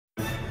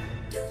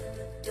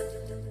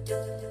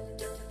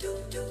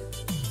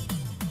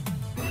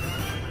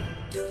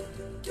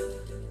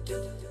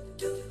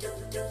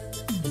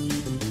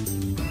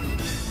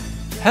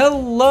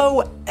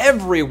Hello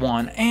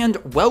everyone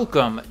and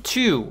welcome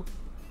to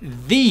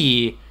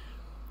the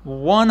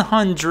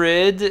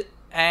 100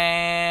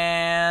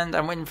 and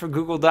I'm waiting for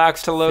Google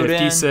Docs to load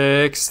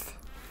 56th.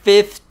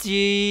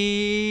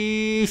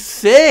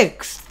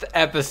 56th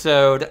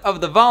episode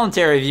of the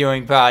Voluntary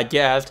Viewing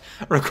Podcast,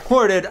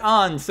 recorded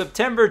on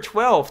September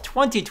 12th,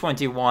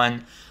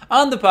 2021.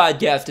 On the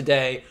podcast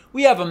today,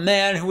 we have a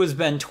man who has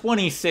been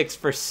 26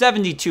 for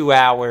 72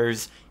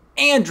 hours,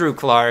 Andrew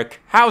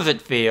Clark. How's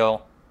it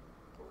feel?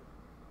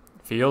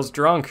 Feels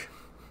drunk.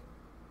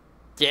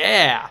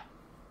 Yeah.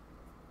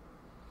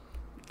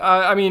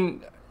 I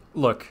mean,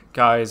 look,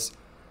 guys.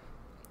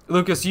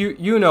 Lucas,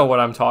 you know what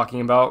I'm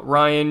talking about.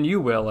 Ryan,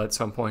 you will at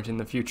some point in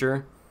the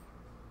future.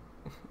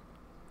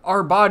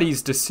 Our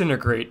bodies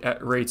disintegrate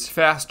at rates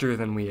faster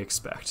than we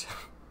expect.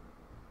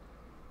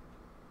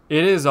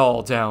 It is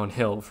all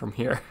downhill from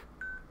here.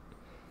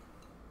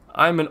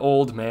 I'm an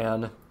old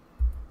man.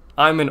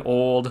 I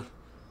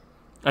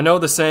know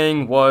the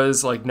saying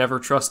was, like, never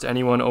trust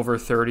anyone over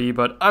 30,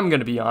 but I'm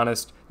gonna be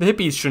honest, the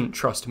hippies shouldn't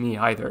trust me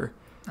either.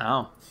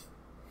 Oh.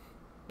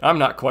 I'm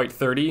not quite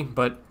 30,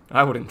 but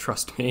I wouldn't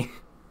trust me.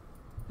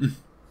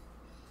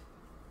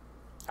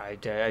 I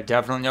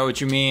definitely know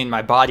what you mean.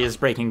 My body is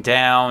breaking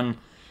down.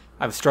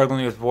 I was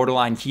struggling with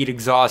borderline heat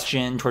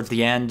exhaustion towards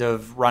the end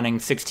of running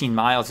 16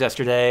 miles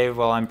yesterday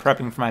while I'm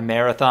prepping for my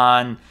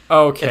marathon.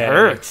 Okay. It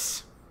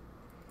hurts.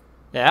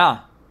 Yeah.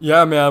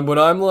 Yeah, man, when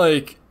I'm,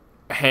 like,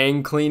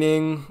 hang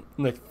cleaning,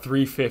 like,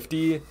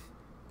 350,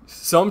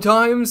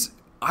 sometimes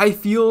I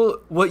feel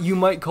what you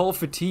might call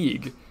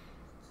fatigue.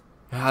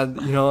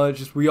 And, you know,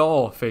 we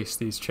all face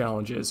these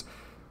challenges.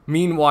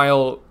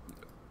 Meanwhile,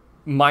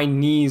 my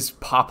knees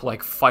pop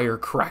like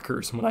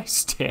firecrackers when I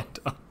stand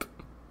up.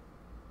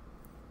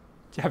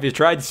 Have you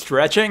tried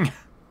stretching?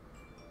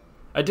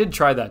 I did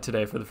try that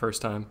today for the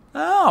first time.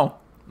 Oh.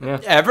 Yeah.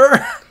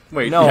 Ever?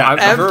 Wait, no, yeah,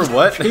 ever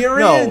what? Period?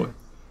 No.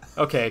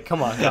 Okay,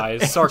 come on,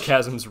 guys.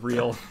 Sarcasm's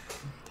real.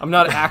 I'm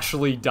not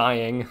actually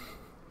dying.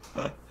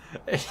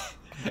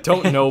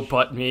 Don't know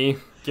but me.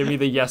 Give me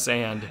the yes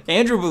and.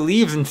 Andrew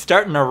believes in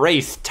starting a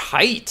race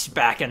tight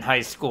back in high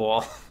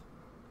school.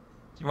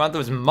 You want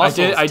those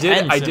muscles I did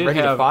tense and ready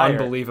to have fire.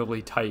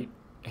 unbelievably tight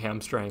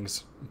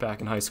hamstrings back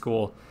in high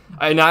school.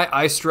 And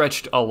I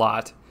stretched a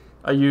lot.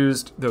 I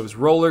used those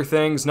roller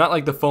things, not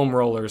like the foam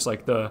rollers,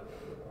 like I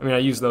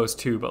used those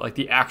too, but like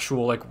the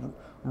actual like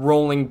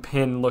rolling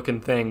pin looking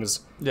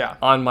things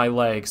on my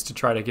legs to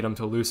try to get them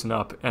to loosen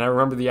up. And I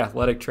remember the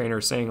athletic trainer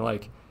saying,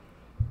 like,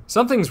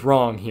 something's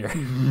wrong here.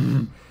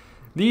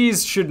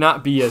 These should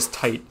not be as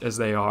tight as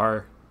they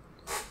are.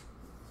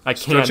 I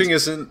can't. Stretching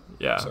isn't...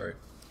 Yeah. Sorry.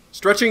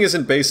 Stretching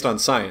isn't based on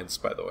science,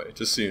 by the way,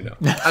 just so you know.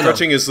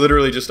 Stretching is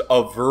literally just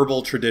a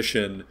verbal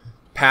tradition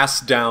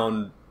passed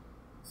down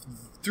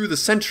through the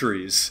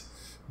centuries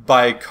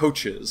by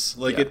coaches.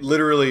 Like, it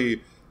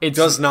literally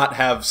does not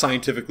have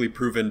scientifically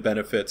proven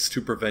benefits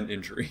to prevent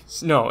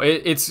injuries. No,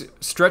 it's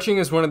stretching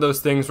is one of those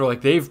things where,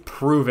 like, they've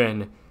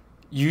proven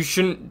you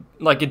shouldn't,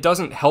 like, it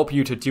doesn't help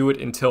you to do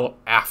it until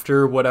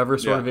after whatever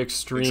sort of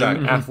extreme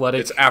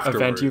athletic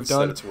event you've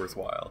done. That it's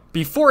worthwhile.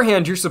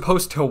 Beforehand, you're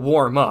supposed to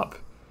warm up.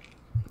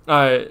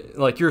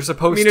 Like, you're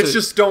supposed to... it's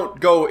just don't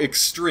go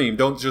extreme.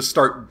 Don't just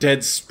start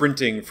dead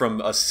sprinting from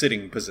a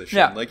sitting position.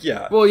 Yeah. Like,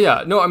 yeah. Well,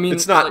 yeah. No, I mean...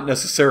 It's not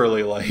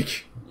necessarily,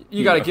 like...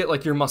 You gotta get,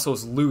 like, your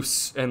muscles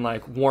loose and,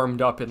 like, warmed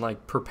up and,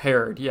 like,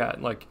 prepared. Yeah,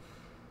 like,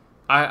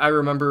 I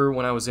remember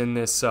when I was in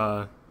this,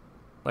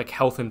 like,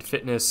 health and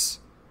fitness...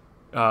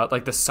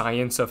 like the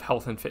science of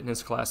health and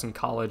fitness class in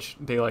college,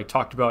 they like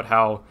talked about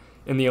how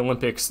in the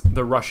Olympics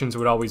the Russians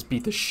would always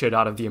beat the shit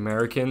out of the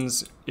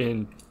Americans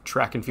in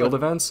track and field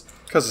events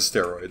Because of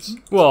steroids.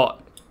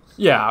 Well,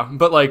 yeah,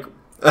 but like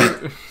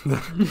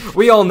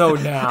we all know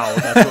now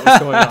that's what was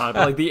going on.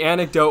 But like the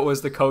anecdote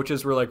was the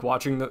coaches were like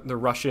watching the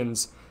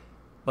Russians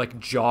like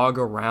jog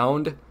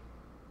around,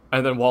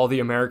 and then while the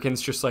Americans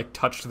just like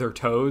touched their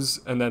toes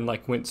and then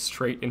like went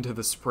straight into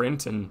the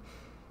sprint and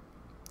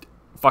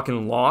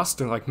fucking lost,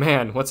 and like,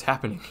 man, what's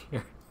happening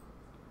here?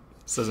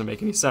 This doesn't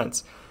make any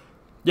sense.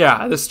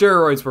 Yeah, the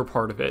steroids were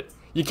part of it.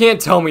 You can't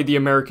tell me the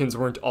Americans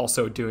weren't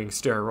also doing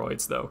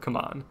steroids, though. Come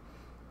on.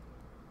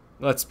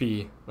 Let's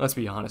be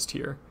honest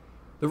here.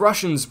 The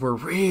Russians were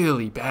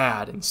really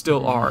bad and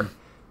still are.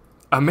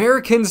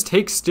 Americans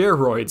take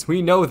steroids.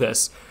 We know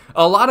this.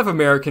 A lot of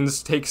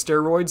Americans take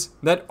steroids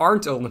that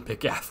aren't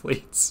Olympic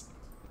athletes.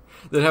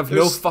 That have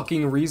no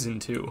fucking reason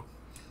to.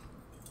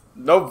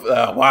 No,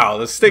 wow,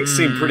 the stakes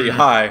seem pretty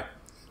high.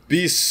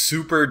 Be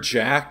super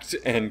jacked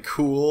and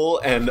cool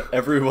and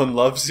everyone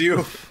loves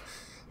you.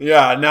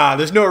 Yeah, nah,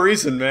 there's no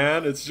reason,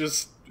 man. It's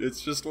just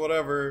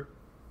whatever.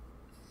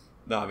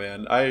 Nah,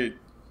 man,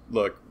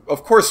 look,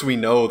 of course we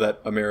know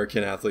that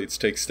American athletes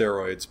take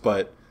steroids,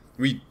 but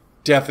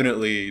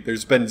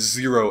there's been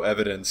zero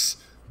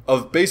evidence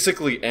of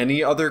basically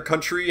any other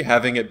country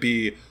having it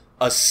be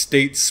a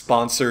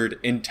state-sponsored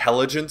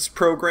intelligence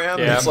program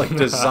that's like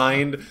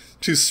designed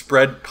to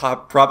spread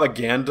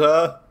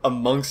propaganda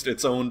amongst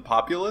its own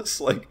populace.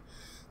 Like,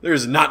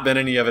 there's not been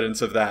any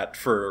evidence of that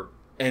for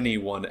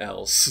anyone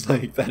else.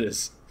 Like, that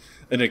is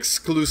an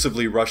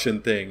exclusively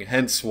Russian thing.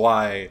 Hence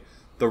why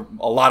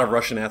a lot of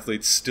Russian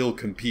athletes still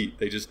compete.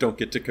 They just don't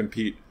get to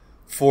compete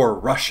for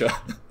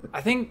Russia.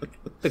 I think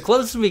the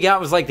closest we got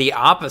was like the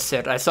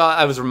opposite.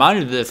 I was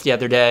reminded of this the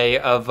other day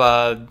of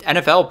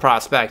NFL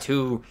prospect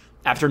who,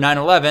 after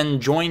 9/11,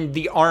 joined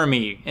the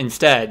army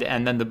instead,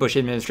 and then the Bush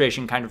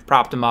administration kind of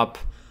propped him up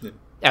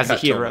as a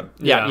hero.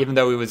 Yeah, even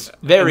though he was And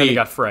then very he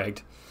got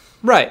fragged.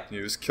 right. He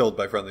was killed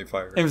by friendly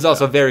fire. He was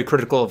also very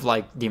critical of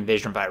like the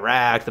invasion of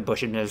Iraq, the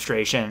Bush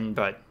administration,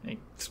 but he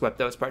swept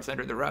those parts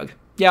under the rug.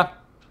 Yeah.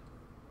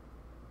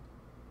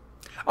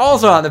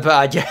 Also on the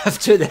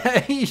podcast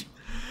today,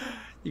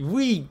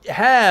 we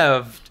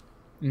have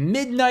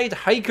midnight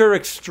hiker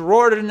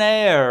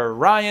extraordinaire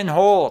Ryan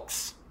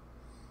Holtz.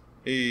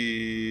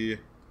 I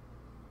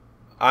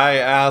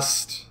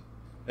asked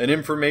an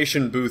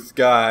information booth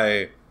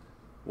guy,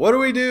 what do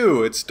we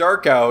do? It's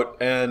dark out,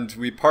 and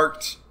we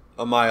parked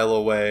a mile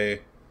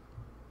away.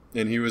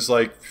 And he was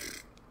like,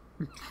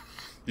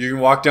 you can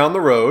walk down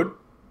the road,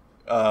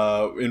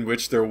 in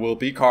which there will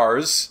be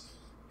cars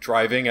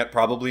driving at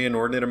probably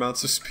inordinate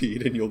amounts of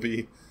speed, and you'll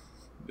be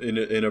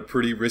in a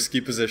pretty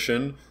risky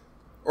position.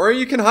 Or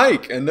you can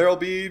hike, and there'll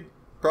be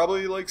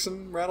probably like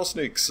some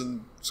rattlesnakes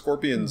and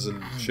scorpions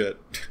and shit.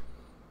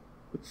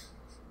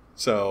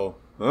 So,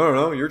 I don't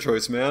know, your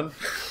choice, man.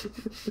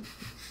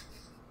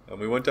 And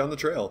we went down the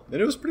trail, and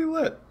it was pretty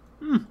lit.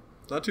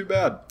 Not too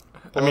bad.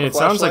 I mean, it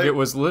sounds like it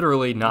was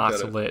literally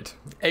not lit.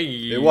 Hey.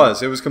 It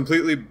was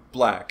completely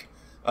black.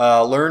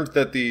 Learned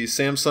that the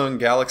Samsung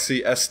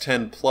Galaxy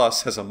S10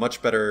 Plus has a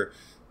much better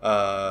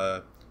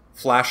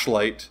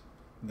flashlight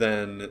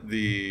than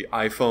the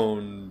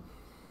iPhone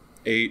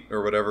 8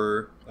 or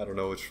whatever. I don't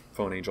know which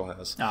phone Angel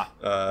has.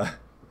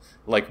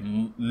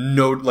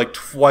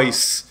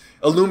 Twice,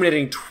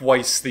 illuminating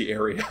twice the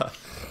area.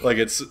 Like,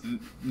 it's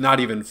not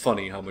even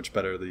funny how much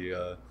better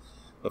the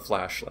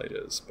flashlight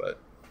is. But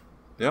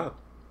yeah,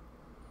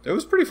 it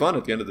was pretty fun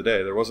at the end of the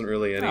day. There wasn't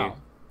really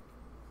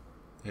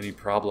any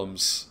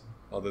problems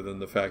other than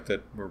the fact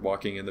that we're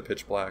walking in the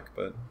pitch black.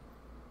 But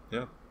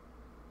yeah,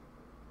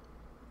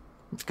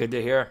 It's good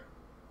to hear.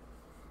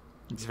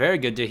 It's very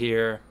good to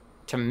hear.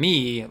 To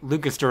me,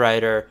 Lucas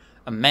DeRuyter,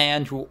 a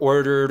man who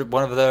ordered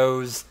one of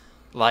those,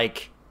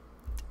 like,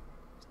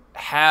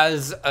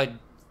 has a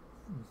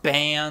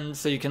band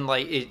so you can,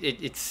 like,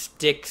 it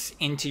sticks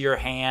into your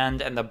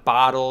hand and the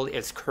bottle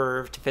is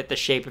curved to fit the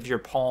shape of your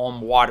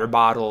palm, water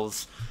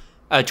bottles,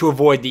 to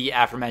avoid the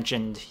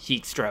aforementioned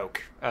heat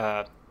stroke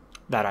that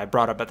I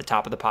brought up at the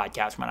top of the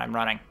podcast when I'm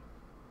running.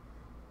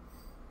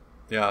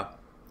 Yeah.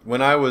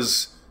 When I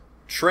was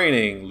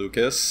training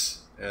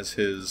Lucas as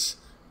his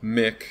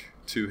Mick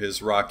to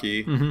his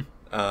Rocky,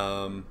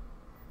 I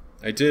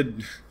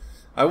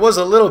was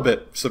a little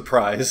bit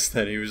surprised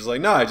that he was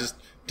like, no, I just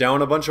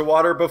down a bunch of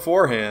water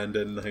beforehand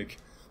and, like,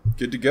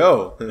 good to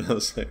go. And I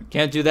was like,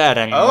 can't do that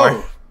anymore.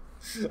 Oh.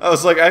 I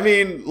was like, I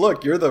mean,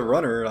 look, you're the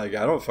runner. Like,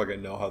 I don't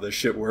fucking know how this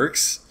shit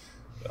works.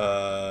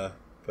 But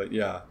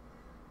yeah,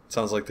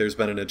 sounds like there's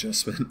been an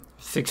adjustment.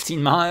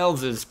 16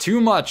 miles is too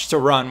much to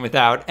run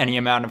without any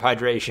amount of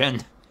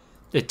hydration,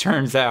 it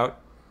turns out.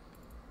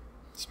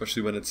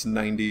 Especially when it's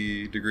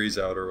 90 degrees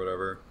out or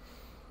whatever.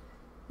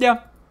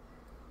 Yeah.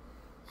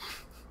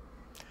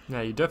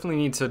 Yeah, you definitely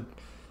need to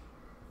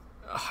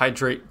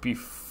hydrate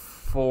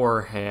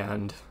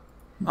beforehand.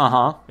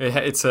 Uh-huh.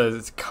 It's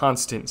a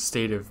constant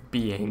state of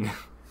being.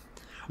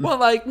 Well,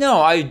 like,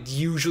 no, I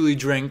usually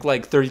drink,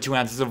 like, 32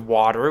 ounces of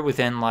water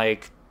within,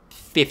 like,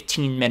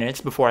 15 minutes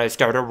before I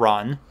start a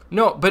run.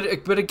 No, but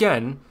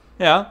again,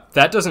 Yeah.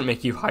 that doesn't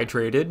make you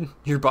hydrated.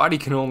 Your body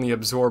can only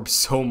absorb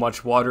so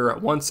much water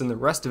at once, and the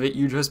rest of it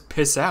you just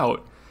piss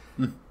out.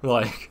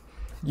 Like,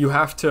 you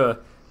have to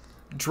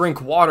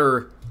drink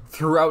water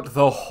throughout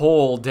the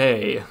whole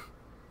day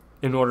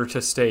in order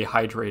to stay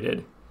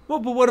hydrated. Well,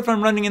 but what if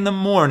I'm running in the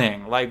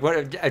morning? Like,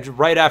 what?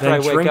 Right after I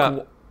wake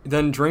up?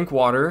 Then drink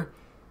water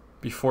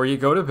before you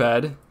go to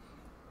bed,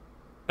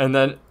 and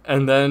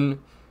then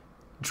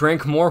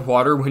drink more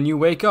water when you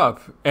wake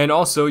up. And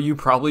also, you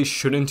probably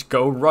shouldn't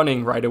go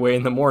running right away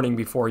in the morning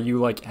before you,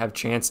 like, have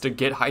chance to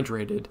get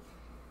hydrated.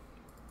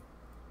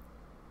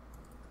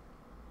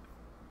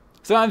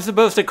 So I'm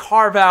supposed to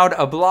carve out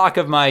a block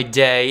of my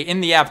day in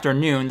the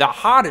afternoon, the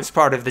hottest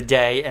part of the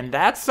day, and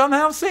that's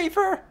somehow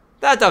safer?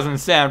 That doesn't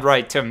sound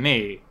right to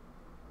me.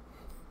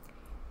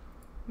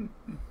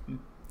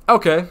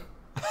 Okay.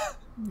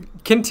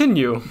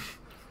 Continue.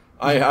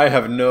 I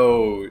have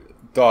no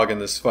dog in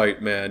this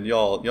fight, man.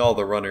 Y'all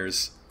the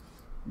runners.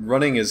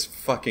 Running is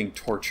fucking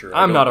torture.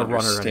 I'm not a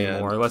understand. runner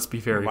anymore. Let's be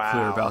very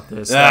clear about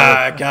this.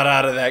 I got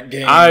out of that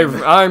game.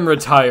 I'm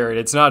retired.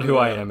 It's not who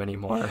I am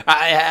anymore.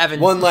 I haven't...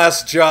 One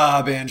last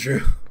job,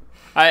 Andrew.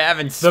 I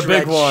haven't The stretched...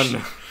 big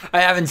one.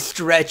 I haven't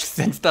stretched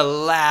since the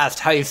last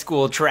high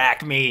school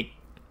track meet.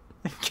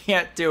 I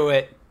can't do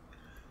it.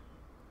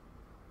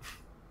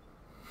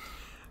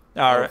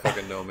 All I right. don't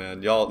fucking know,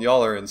 man.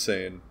 Y'all are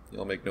insane.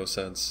 Y'all make no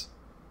sense.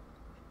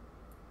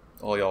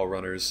 All y'all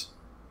runners.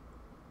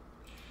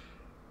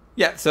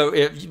 Yeah, so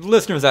if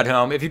listeners at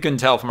home, if you can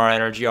tell from our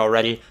energy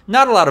already,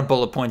 not a lot of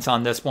bullet points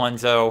on this one,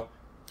 so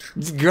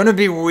it's gonna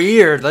be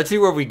weird. Let's see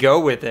where we go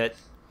with it.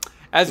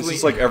 This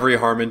is like every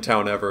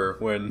Harmontown ever,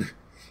 when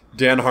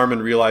Dan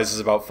Harmon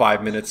realizes about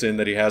 5 minutes in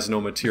that he has no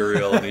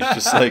material, and he's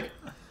just like,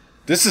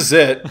 this is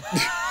it.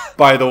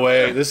 By the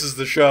way, this is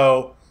the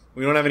show.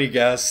 We don't have any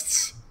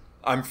guests.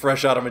 I'm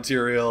fresh out of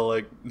material.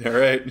 Like, all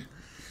right,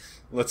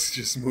 let's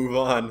just move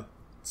on.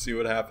 See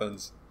what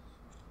happens.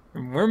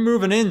 We're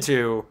moving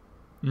into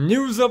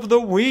News of the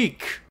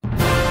Week.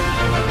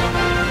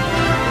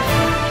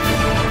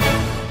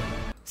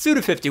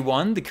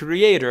 Suda51, the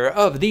creator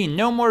of the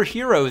No More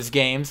Heroes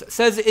games,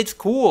 says it's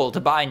cool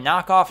to buy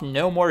knockoff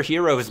No More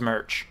Heroes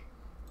merch.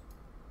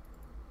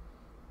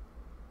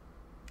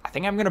 I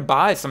think I'm gonna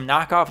buy some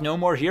knockoff No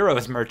More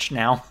Heroes merch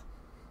now.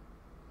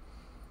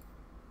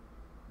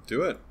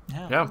 Do it.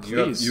 Yeah,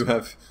 please. You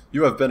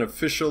have been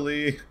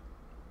officially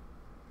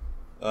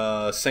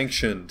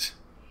sanctioned.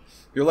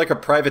 You're like a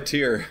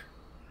privateer.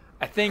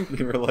 I think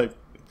You were like,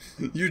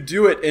 you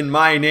do it in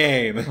my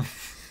name.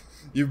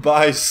 You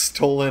buy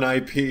stolen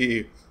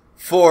IP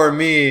for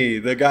me,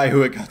 the guy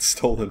who it got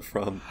stolen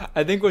from.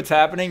 I think what's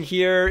happening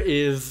here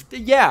is,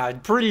 yeah,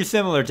 pretty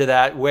similar to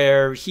that,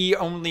 where his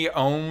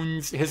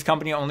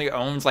company only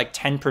owns like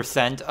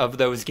 10% of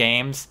those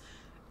games.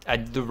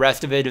 The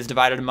rest of it is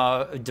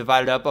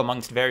divided up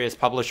amongst various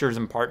publishers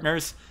and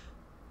partners.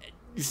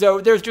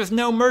 So there's just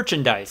no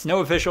merchandise, no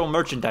official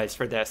merchandise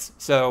for this.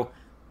 So,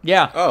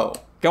 yeah. Oh.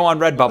 Go on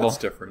Redbubble. That's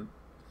different.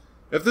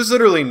 If there's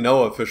literally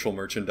no official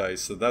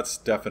merchandise, then that's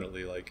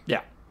definitely like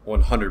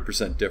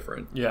 100%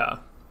 different. Yeah.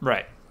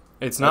 Right.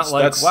 It's not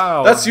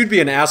wow. That's you'd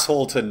be an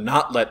asshole to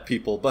not let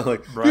people, but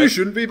like, you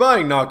shouldn't be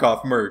buying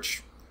knockoff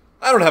merch.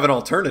 I don't have an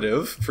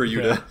alternative for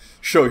you to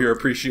show your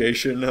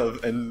appreciation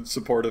of and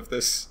support of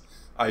this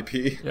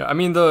IP. Yeah, I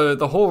mean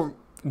the whole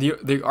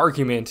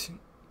argument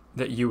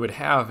that you would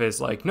have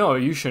is like, no,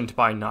 you shouldn't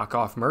buy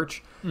knockoff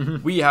merch.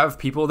 Mm-hmm. We have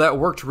people that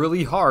worked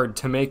really hard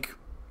to make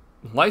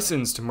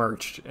licensed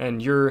merch,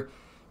 and you're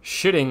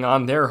shitting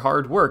on their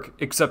hard work,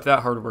 except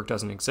that hard work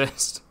doesn't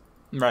exist.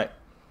 Right.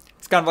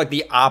 It's kind of like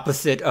the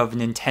opposite of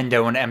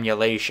Nintendo and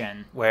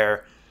emulation,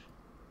 where,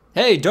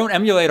 hey, don't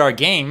emulate our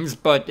games,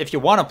 but if you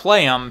want to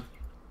play them,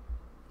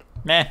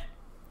 meh.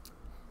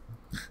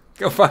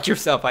 Go fuck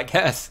yourself, I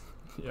guess.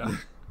 Yeah.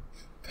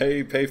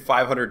 Pay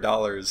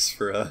 $500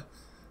 for a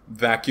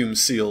vacuum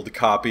sealed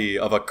copy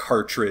of a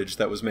cartridge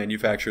that was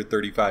manufactured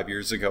 35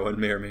 years ago and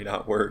may or may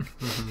not work.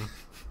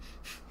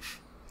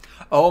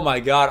 Oh my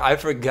god, I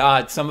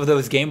forgot some of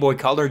those Game Boy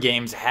Color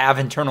games have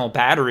internal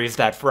batteries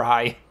that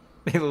fry.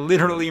 They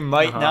literally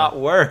might not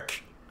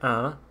work.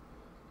 It'll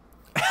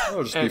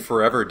just be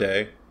Forever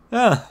Day.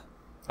 Yeah.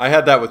 I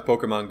had that with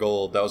Pokemon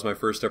Gold. That was my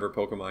first ever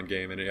Pokemon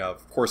game, and yeah,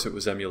 of course it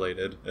was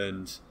emulated.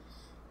 And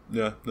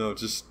it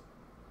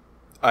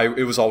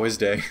was always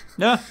day.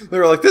 Yeah. They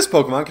were like, this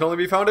Pokemon can only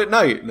be found at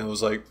night, and I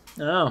was like,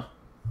 oh,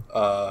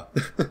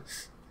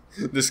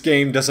 this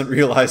game doesn't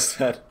realize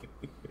that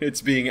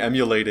it's being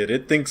emulated.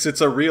 It thinks it's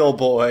a real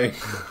boy.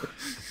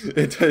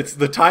 It's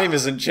the time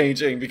isn't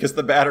changing because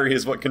the battery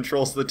is what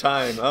controls the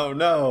time. Oh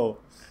no.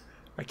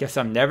 I guess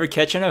I'm never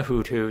catching a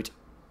Hoot Hoot.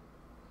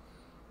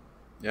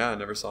 Yeah, I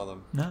never saw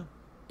them. No.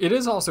 It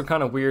is also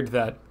kind of weird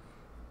that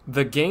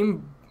the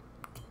Nintendo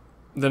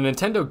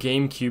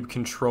GameCube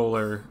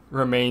controller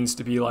remains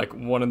to be like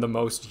one of the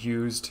most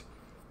used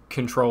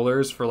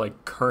controllers for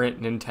like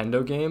current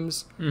Nintendo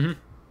games. Mm-hmm.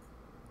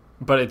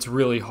 But it's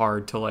really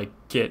hard to like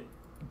get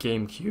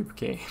GameCube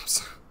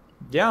games.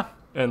 Yeah.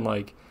 And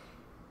like,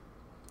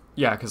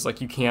 yeah, because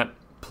like you can't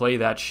play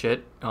that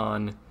shit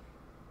on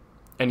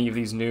any of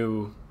these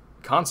new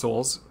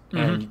consoles,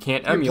 and you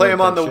can't emulate. You play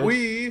them on the shit.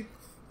 Wii.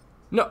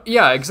 No,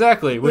 yeah,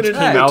 exactly. Which came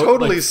out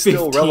totally like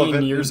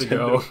 15 years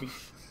ago.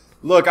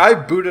 Look, I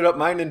booted up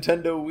my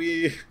Nintendo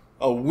Wii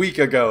a week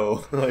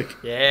ago. Like,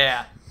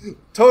 yeah,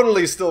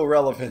 totally still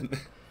relevant.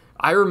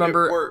 I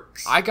remember it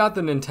works. I got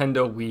the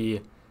Nintendo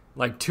Wii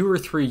like 2 or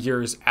 3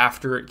 years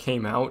after it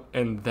came out,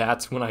 and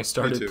that's when I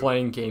started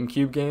playing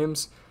GameCube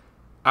games.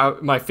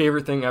 My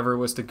favorite thing ever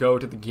was to go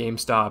to the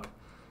GameStop,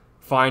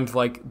 find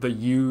like the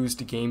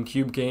used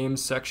GameCube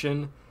games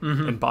section,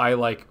 and buy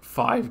like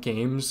 5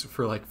 games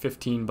for like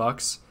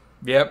 $15.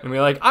 Yep. And be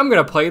like, I'm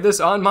gonna play this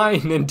on my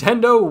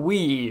Nintendo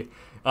Wii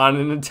on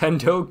a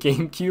Nintendo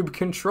GameCube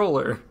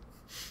controller.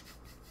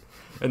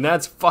 And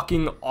that's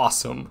fucking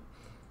awesome.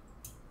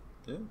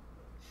 Yeah.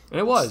 And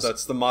it was.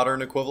 That's the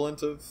modern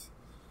equivalent of,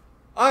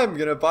 I'm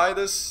gonna buy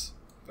this,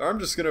 or I'm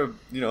just gonna,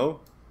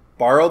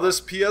 borrow this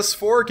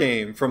PS4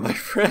 game from my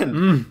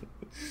friend.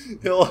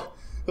 He'll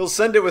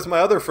send it with my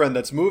other friend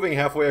that's moving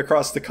halfway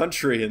across the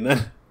country, and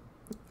then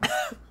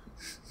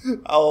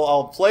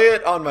I'll play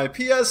it on my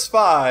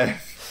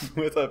PS5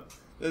 with a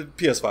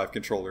PS5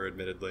 controller,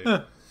 admittedly.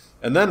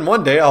 And then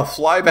one day I'll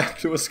fly back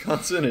to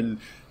Wisconsin and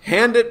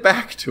hand it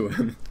back to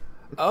him.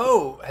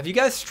 Oh, have you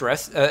guys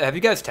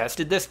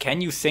tested this?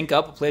 Can you sync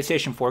up a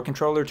PlayStation 4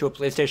 controller to a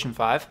PlayStation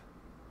 5?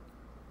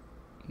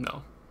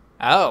 No.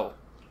 Oh.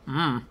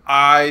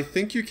 I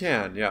think you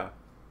can, yeah.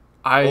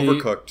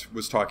 Overcooked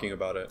was talking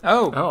about it.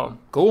 Oh,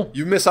 cool.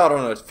 You miss out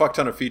on a fuck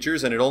ton of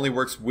features, and it only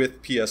works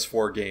with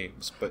PS4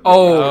 games. But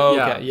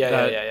Okay.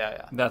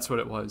 Yeah. That's what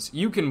it was.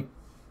 You can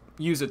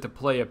use it to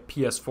play a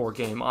PS4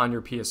 game on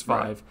your PS5,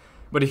 Right.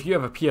 but if you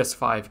have a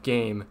PS5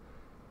 game,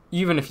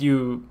 even if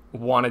you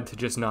wanted to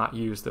just not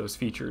use those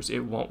features,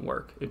 it won't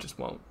work. It just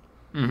won't.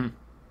 Mm-hmm.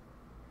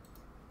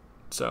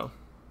 So,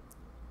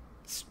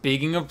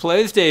 Speaking of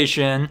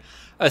PlayStation,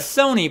 a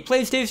Sony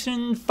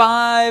PlayStation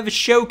 5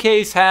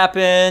 showcase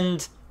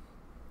happened.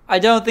 I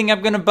don't think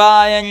I'm going to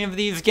buy any of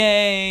these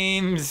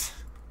games.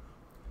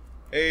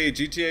 hey,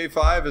 GTA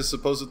 5 is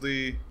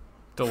supposedly free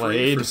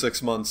delayed. for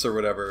 6 months or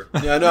whatever.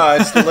 Yeah, no,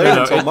 it's delayed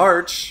until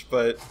March,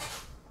 but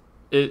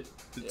It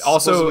it's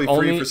also supposedly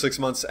free only for 6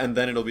 months, and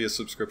then it'll be a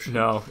subscription.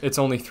 no, it's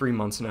only 3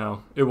 months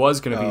now. It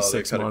was going to be Oh, they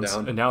 6 cut it months,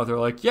 down. and now they're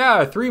like,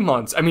 yeah, 3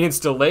 months. I mean, it's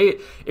delayed.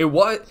 It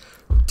was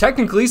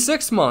technically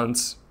 6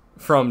 months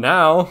from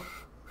now.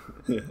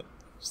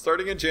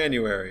 Starting in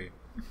January.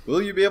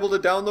 Will you be able to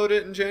download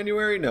it in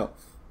January? No.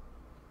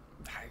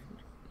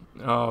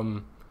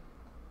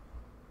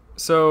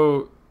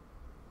 So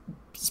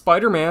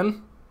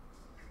Spider-Man,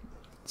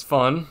 it's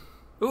fun.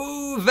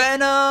 Ooh,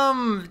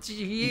 Venom!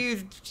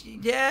 He's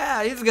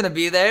going to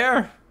be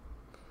there.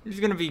 He's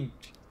going to be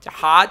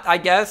hot, I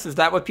guess. Is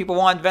that what people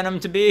want Venom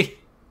to be?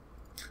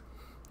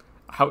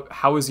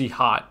 How is he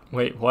hot?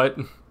 Wait, what?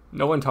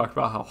 No one talked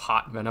about how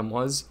hot Venom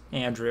was.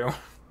 Andrew.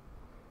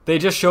 They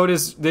just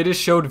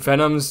showed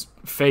Venom's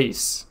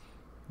face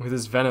with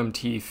his Venom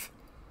teeth.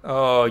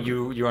 Oh,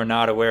 you are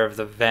not aware of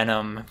the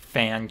Venom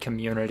fan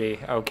community.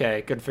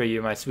 Okay, good for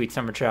you, my sweet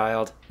summer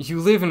child. You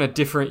live in a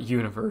different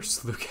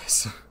universe,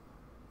 Lucas.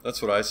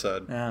 That's what I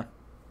said. Yeah.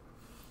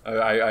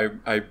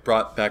 I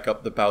brought back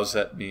up the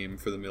Bowsette meme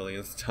for the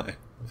millionth time.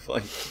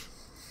 Like,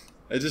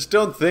 I just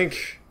don't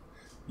think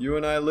you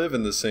and I live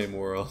in the same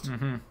world.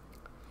 Mm-hmm.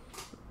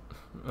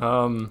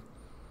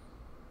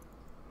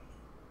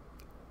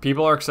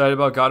 People are excited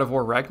about God of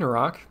War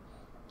Ragnarok.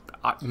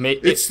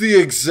 It's the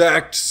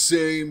exact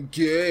same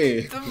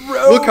game.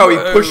 road. Look how he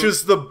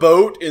pushes the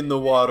boat in the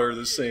water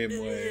the same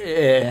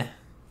way.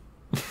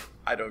 Yeah.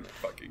 I don't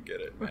fucking get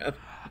it, man.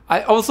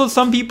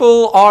 Some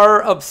people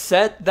are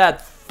upset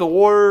that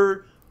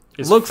Thor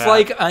Is looks fat.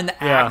 like an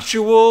Yeah.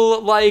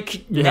 actual,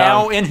 like, Yeah.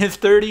 now in his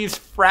 30s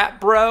frat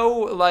bro.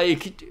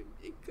 Like,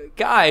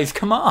 guys,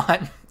 come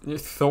on.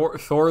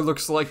 Thor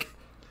looks like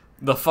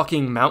the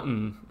fucking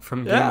mountain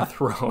from Game Yeah. of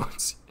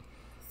Thrones.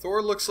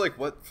 Thor looks like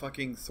what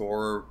fucking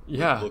Thor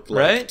Yeah, would look like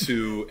right?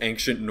 to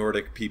ancient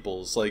Nordic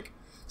peoples. Like,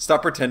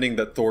 stop pretending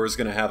that Thor is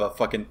gonna have a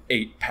fucking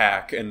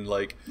 8-pack and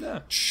like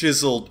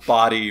chiseled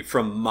body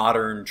from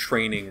modern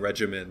training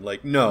regimen.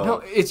 Like,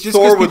 no, it's just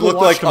 'cause Thor would people look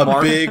like watched a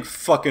Marvel. big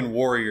fucking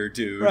warrior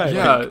dude. Right.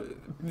 Yeah,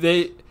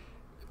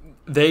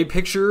 they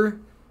picture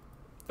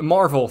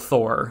Marvel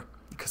Thor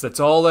because that's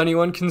all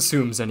anyone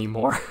consumes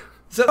anymore.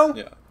 So,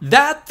 Yeah.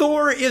 that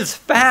Thor is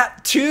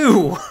fat,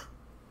 too.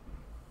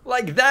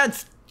 Like,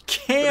 that's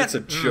can't... It's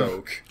a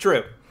joke.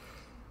 True.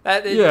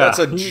 Yeah. That's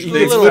a. He-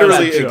 They little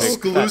literally bit of joke.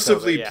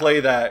 exclusively Yeah. play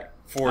that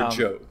for Um,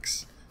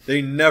 jokes.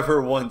 They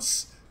never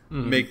once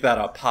make that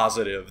a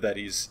positive that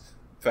he's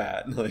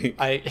fat.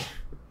 Like,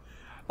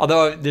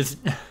 Although this...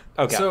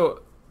 Okay.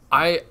 So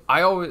I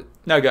always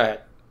No, go ahead.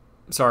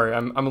 sorry,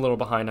 I'm a little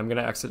behind. I'm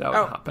gonna exit out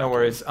and Oh, hop back no in.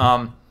 worries.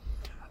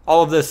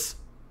 All of this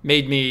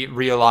made me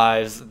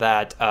realize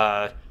that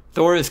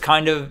Thor is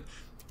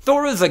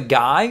a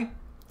guy.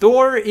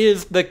 Thor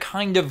is the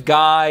kind of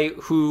guy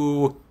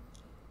who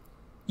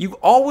you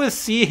always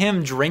see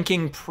him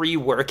drinking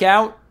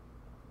pre-workout,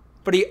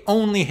 but he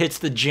only hits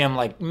the gym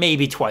like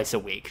maybe twice a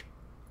week.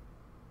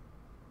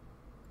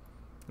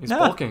 He's Yeah.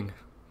 bulking.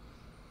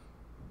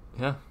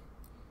 Yeah.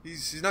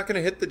 he's not going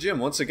to hit the gym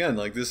once again.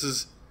 Like, this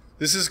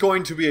is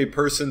going to be a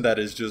person that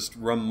is just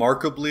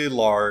remarkably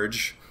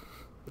large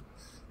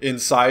in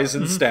size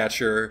and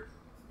stature,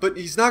 but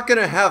he's not going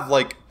to have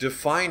like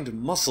defined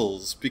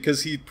muscles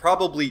because he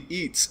probably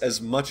eats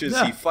as much as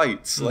he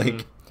fights.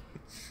 Like,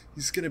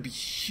 he's going to be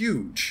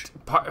huge.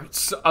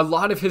 A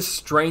lot of his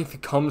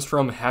strength comes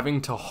from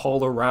having to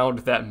haul around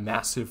that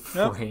massive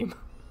frame.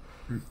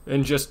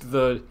 And just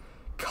the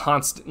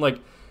constant, like,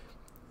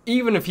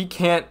 even if he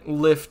can't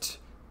lift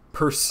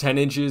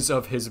percentages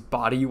of his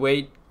body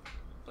weight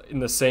in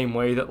the same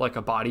way that, like,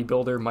 a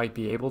bodybuilder might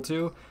be able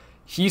to,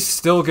 he's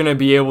still going to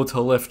be able to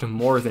lift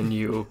more than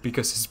you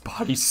because his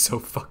body's so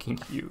fucking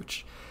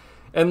huge.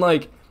 And,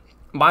 like,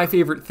 my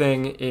favorite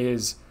thing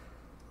is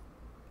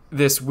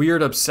this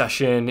weird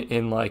obsession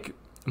in like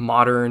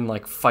modern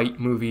like fight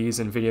movies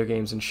and video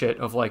games and shit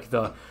of like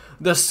the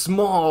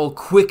small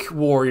quick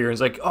warriors,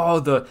 like,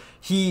 oh,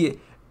 he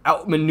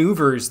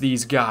outmaneuvers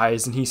these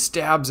guys and he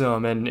stabs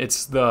them, and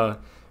it's the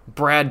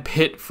Brad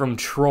Pitt from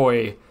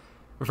Troy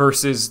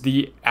versus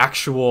the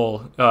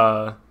actual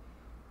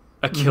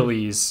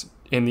Achilles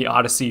in the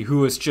Odyssey, who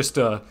was just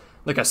a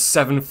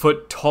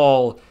 7-foot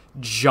tall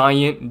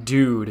giant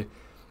dude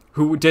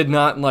who did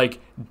not like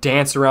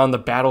dance around the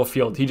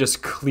battlefield. He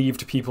just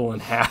cleaved people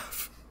in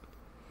half.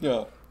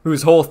 Yeah.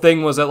 whose whole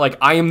thing was that, like,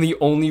 I am the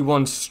only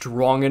one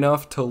strong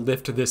enough to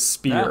lift this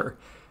spear.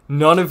 Yeah.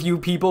 None of you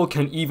people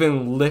can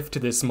even lift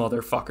this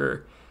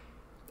motherfucker.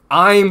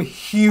 I'm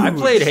huge. I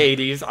played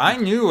Hades. I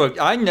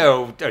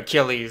know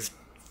Achilles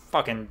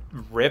fucking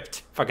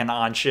ripped, fucking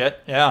on shit.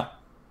 Yeah.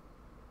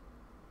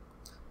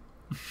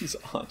 He's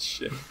on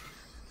shit.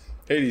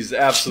 Hades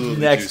absolutely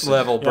Next juicing.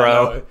 level,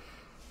 bro.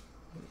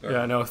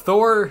 Yeah, no.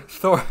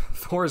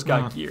 Thor's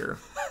got gear.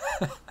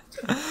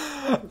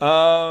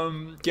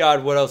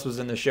 God, what else was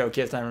in the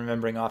showcase I'm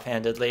remembering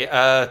offhandedly?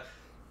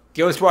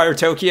 Ghostwire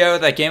Tokyo,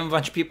 that game a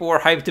bunch of people were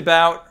hyped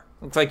about.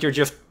 Looks like you're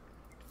just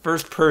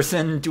first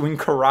person doing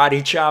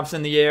karate chops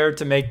in the air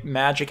to make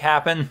magic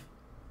happen.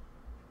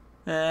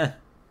 People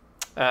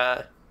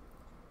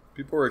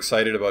were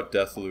excited about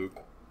Deathloop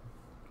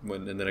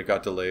and then it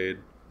got delayed.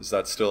 Is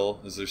there still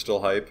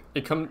hype?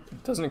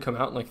 Doesn't it come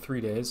out in like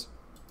 3 days?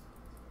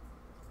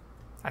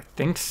 I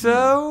think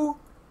so,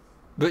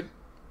 but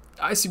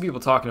I see people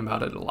talking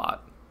about it a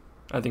lot.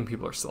 I think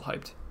people are still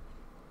hyped.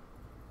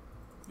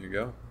 There you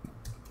go.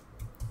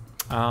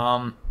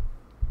 Oh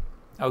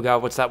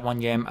god, what's that one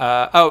game?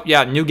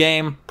 New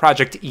game,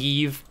 Project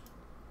Eve.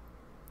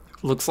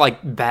 Looks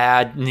like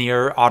bad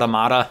Nier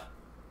Automata.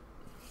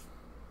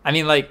 I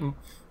mean, like, I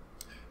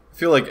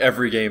feel like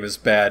every game is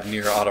bad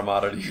Nier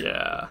Automata.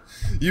 Yeah.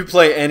 You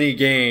play any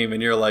game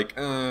and you're like,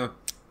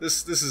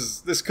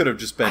 this could have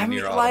just been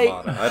Nier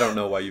Automata. I don't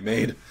know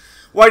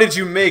why did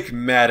you make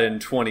Madden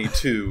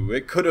 22?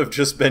 It could have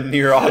just been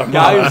Nier Automata.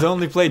 Guy who's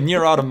only played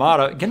Nier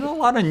Automata, getting a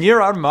lot of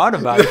Nier Automata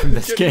vibes from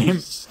this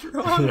game.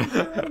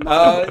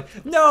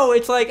 No,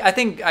 it's like, I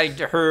think I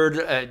heard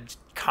a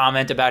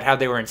comment about how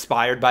they were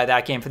inspired by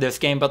that game for this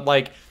game, but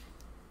like,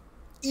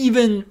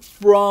 even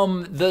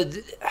from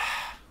the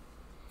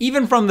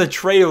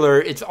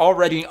trailer, it's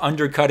already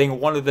undercutting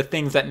one of the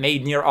things that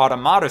made Nier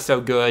Automata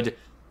so good,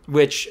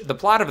 which the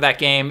plot of that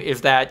game is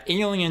that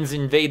aliens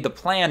invade the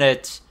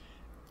planet,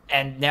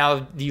 and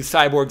now these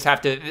robots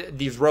have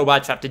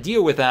to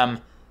deal with them.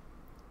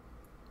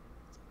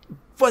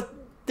 But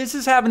this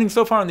is happening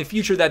so far in the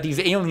future that these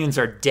aliens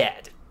are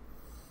dead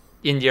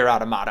in Nier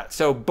Automata.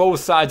 So both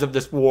sides of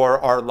this war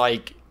are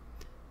like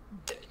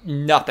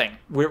nothing.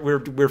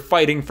 We're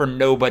fighting for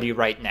nobody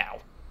right now.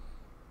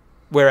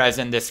 Whereas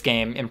in this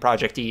game, in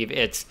Project Eve,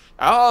 it's,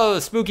 oh,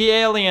 spooky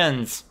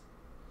aliens.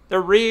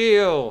 They're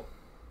real.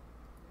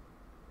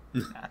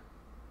 Nah.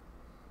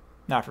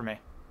 Not for me.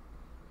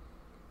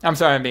 I'm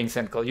sorry I'm being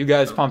cynical. You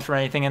guys pumped for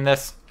anything in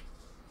this?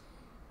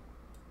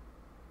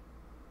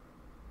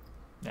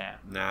 Yeah.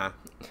 Nah.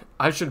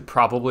 I should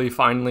probably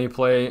finally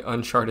play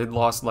Uncharted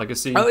Lost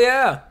Legacy. Oh,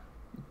 yeah.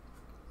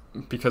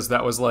 Because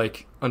that was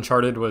like,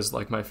 Uncharted was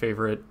like my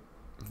favorite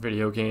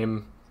video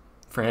game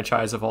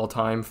franchise of all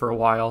time for a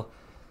while.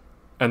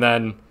 And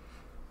then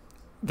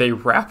they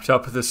wrapped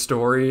up the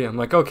story. I'm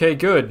like, okay,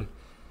 good.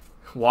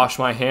 Wash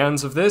my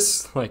hands of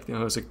this. Like, it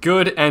was a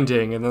good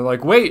ending. And they're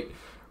like, wait,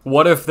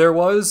 what if there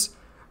was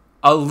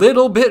a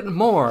little bit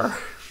more?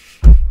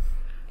 And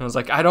I was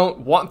like, I don't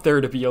want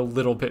there to be a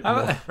little bit more.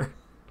 How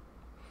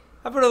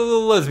about a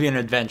little lesbian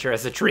adventure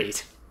as a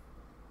treat?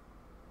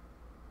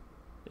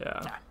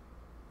 Yeah.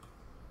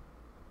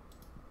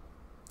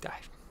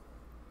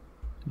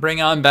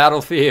 Bring on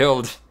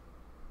Battlefield.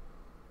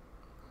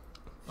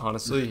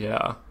 Honestly,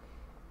 yeah.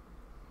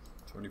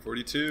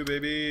 2042,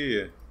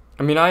 baby.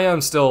 I mean, I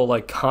am still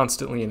like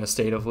constantly in a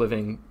state of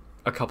living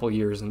a couple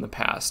years in the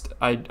past.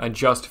 I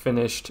just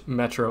finished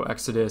Metro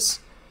Exodus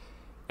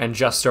and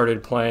just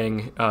started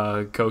playing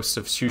Ghosts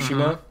of Tsushima.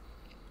 Mm-hmm.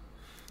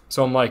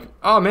 So I'm like,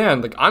 oh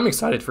man, like I'm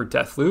excited for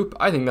Deathloop.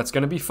 I think that's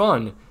going to be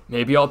fun.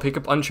 Maybe I'll pick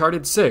up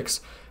Uncharted 6.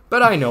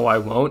 But I know I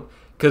won't,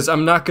 because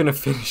I'm not going to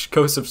finish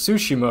Ghosts of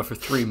Tsushima for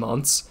 3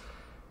 months.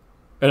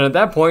 And at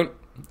that point,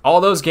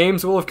 all those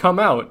games will have come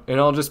out, and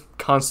I'll just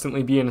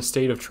constantly be in a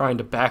state of trying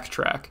to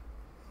backtrack.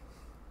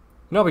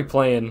 And I'll be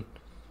playing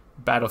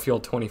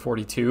Battlefield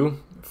 2042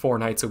 4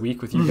 nights a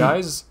week with you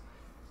guys.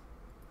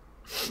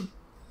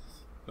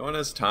 No one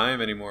has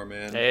time anymore,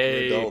 man.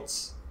 Hey. We're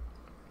adults.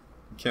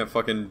 You can't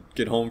fucking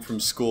get home from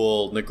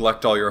school,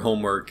 neglect all your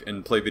homework,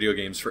 and play video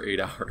games for 8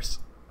 hours.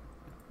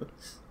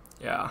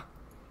 Yeah.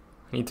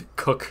 I need to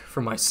cook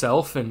for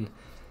myself and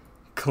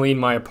clean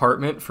my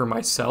apartment for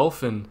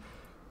myself and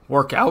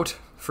work out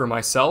for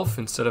myself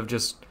instead of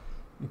just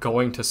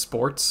going to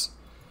sports.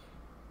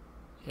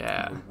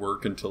 Yeah.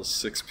 Work until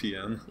 6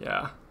 p.m.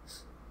 Yeah.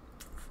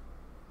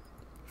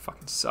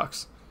 Fucking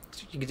sucks.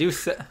 You could do...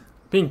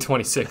 Being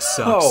 26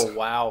 sucks. Oh,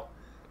 wow.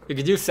 You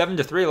could do 7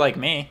 to 3 like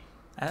me.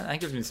 That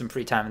gives me some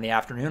free time in the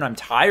afternoon. I'm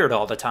tired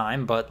all the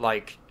time, but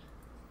like...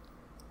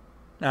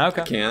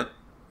 Okay.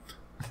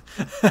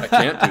 I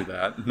can't do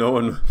that.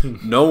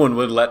 No one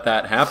would let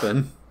that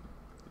happen.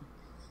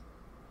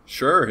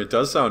 Sure, it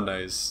does sound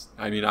nice.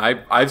 I mean,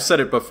 I've said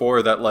it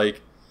before that,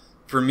 like,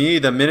 for me,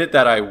 the minute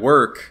that I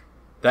work,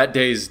 that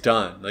day's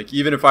done. Like,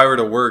 even if I were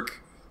to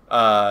work,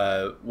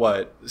 7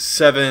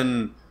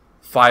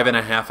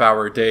 5.5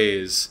 hour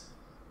days,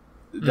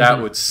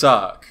 that would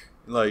suck.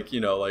 Like,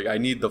 like I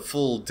need the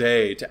full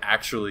day to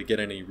actually get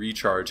any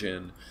recharge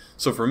in.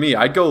 So for me,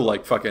 I'd go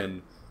like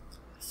fucking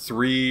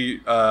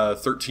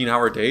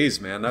 13-hour days,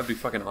 man. That'd be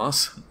fucking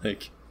awesome.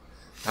 Like,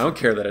 I don't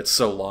care that it's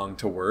so long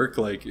to work.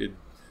 Like,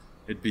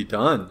 it'd be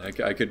done.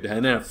 I could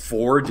then have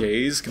 4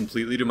 days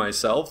completely to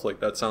myself. Like,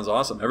 that sounds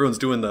awesome. Everyone's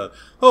doing the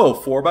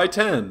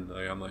 4x10.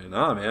 Like, I'm like,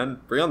 nah,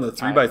 man, bring on the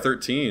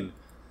 3x13.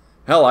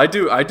 Hell, I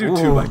do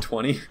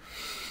 2x20.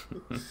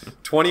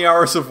 20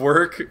 hours of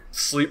work,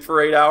 sleep for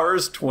 8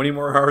 hours, 20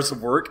 more hours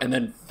of work, and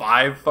then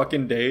 5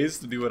 fucking days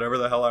to do whatever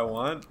the hell I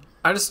want.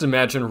 I just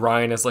imagine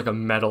Ryan as like a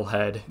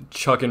metalhead,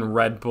 chugging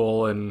Red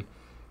Bull and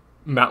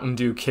Mountain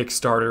Dew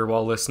Kickstarter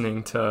while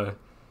listening to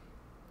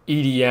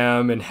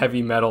EDM and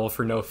heavy metal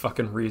for no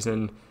fucking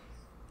reason.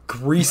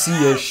 Greasy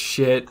as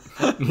shit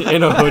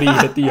in a hoodie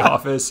at the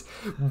office,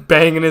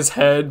 banging his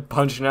head,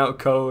 punching out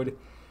code.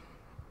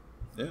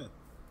 Yeah.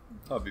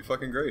 That'd be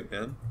fucking great,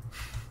 man.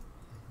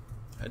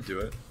 I'd do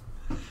it.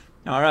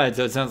 All right,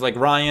 so it sounds like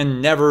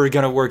Ryan never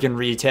going to work in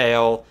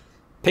retail,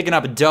 picking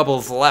up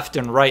doubles left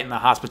and right in the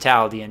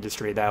hospitality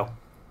industry, though.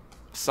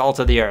 Salt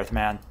of the earth,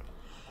 man.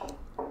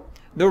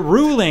 The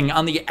ruling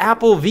on the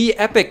Apple v.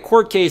 Epic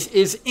court case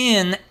is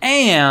in,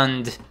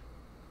 and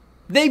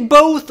they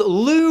both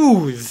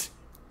lose.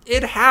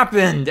 It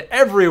happened,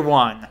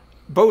 everyone.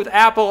 Both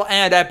Apple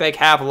and Epic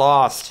have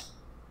lost.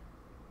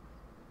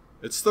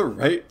 It's the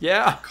right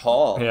Yeah.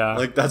 call. Yeah.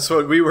 Like, that's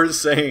what we were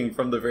saying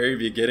from the very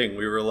beginning.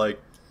 We were like,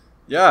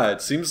 yeah,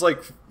 it seems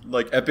like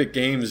Epic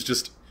Games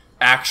just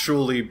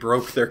actually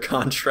broke their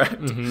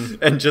contract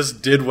and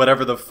just did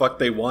whatever the fuck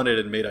they wanted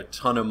and made a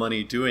ton of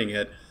money doing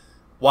it,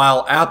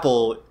 while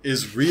Apple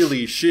is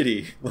really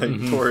shitty,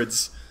 like,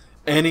 towards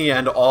any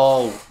and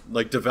all,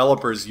 like,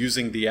 developers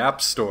using the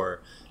App Store.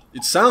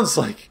 It sounds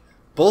like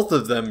both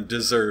of them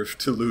deserve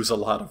to lose a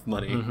lot of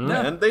money,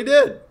 and they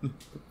did.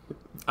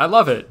 I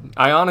love it.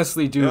 I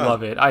honestly do Yeah.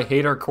 love it. I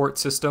hate our court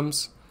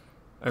systems.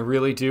 I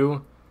really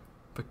do.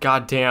 But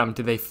goddamn,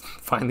 did they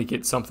finally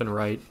get something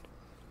right?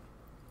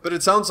 But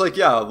it sounds like,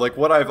 yeah, like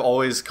what I've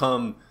always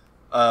come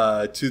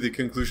to the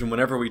conclusion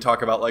whenever we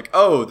talk about, like,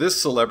 oh,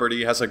 this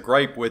celebrity has a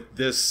gripe with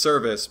this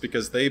service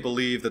because they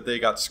believe that they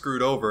got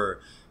screwed over.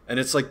 And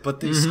it's like,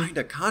 but they signed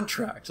a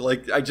contract.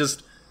 Like,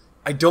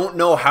 I don't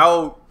know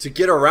how to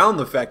get around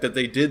the fact that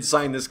they did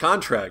sign this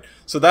contract.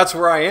 So that's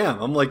where I am.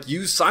 I'm like,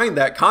 you signed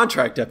that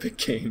contract, Epic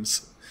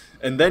Games.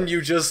 And then you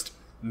just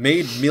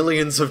made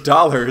millions of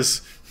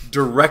dollars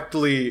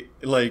directly,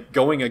 like,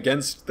 going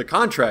against the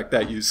contract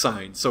that you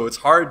signed. So it's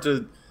hard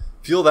to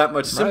feel that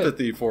much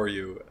sympathy for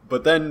you.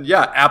 But then,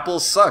 yeah,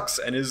 Apple sucks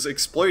and is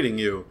exploiting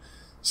you.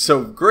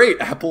 So great,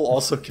 Apple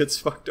also gets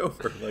fucked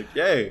over. Like,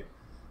 yay.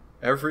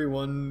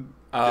 Everyone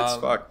gets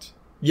fucked.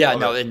 Yeah,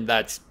 Love no, it. and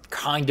that's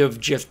kind of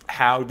just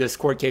how this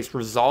court case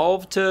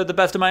resolved, to the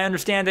best of my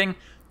understanding,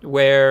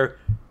 where,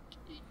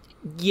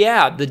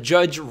 yeah, the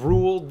judge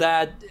ruled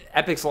that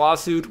Epic's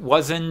lawsuit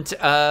wasn't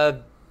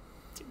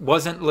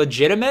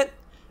legitimate,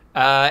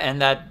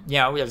 and that,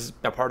 as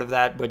a part of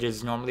that, which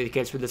is normally the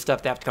case for this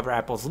stuff, they have to cover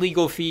Apple's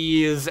legal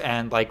fees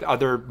and, like,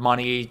 other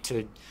money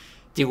to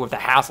deal with the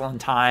hassle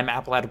and time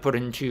Apple had to put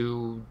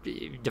into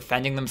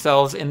defending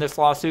themselves in this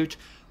lawsuit.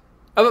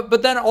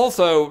 But then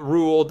also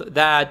ruled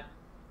that,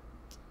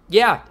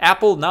 yeah,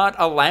 Apple not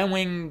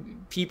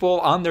allowing people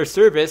on their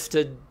service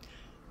to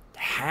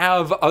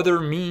have other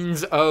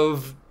means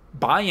of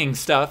buying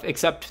stuff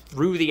except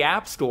through the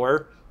App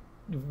Store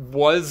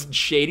was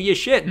shady as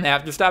shit, and they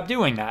have to stop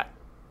doing that.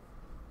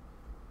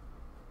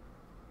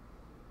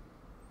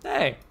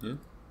 Hey,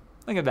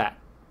 look at that.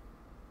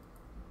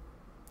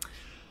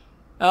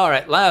 All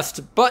right,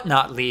 last but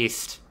not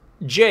least,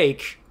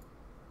 Jake,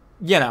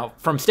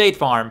 from State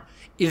Farm,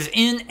 is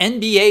in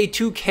NBA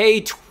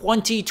 2K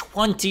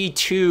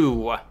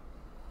 2022.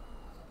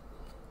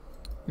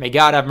 May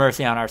God have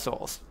mercy on our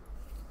souls.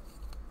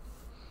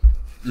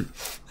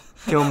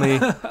 Kill me.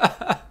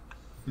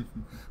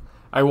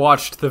 I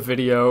watched the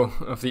video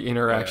of the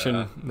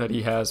interaction that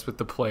he has with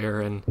the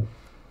player, and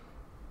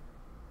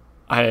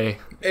Hey,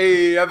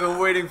 I've been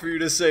waiting for you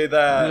to say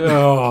that.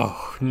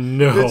 Oh,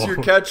 no. It's your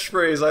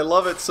catchphrase. I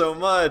love it so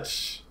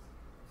much.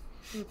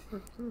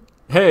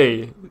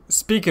 Hey,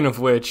 speaking of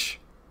which,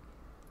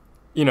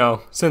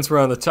 since we're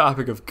on the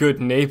topic of good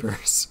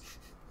neighbors,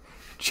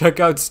 check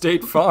out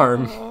State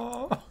Farm.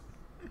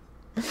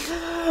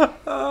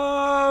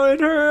 Oh,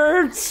 it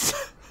hurts.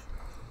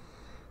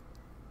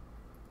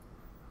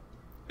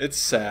 It's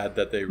sad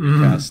that they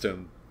recast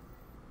him.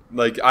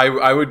 Like,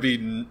 I would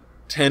be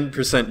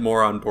 10%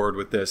 more on board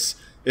with this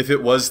if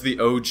it was the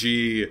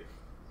OG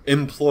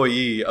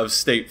employee of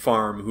State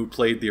Farm who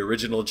played the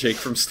original Jake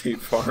from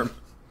State Farm.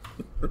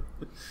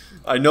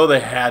 I know they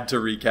had to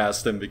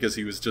recast him because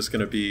he was just going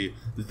to be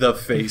the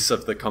face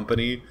of the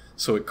company,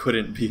 so it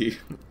couldn't be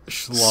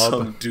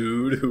some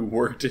dude who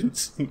worked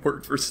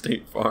for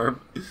State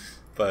Farm.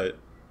 But,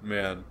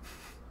 man,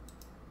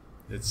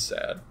 it's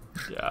sad.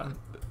 Yeah.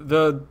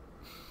 The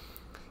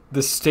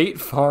State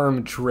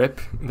Farm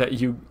drip that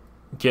you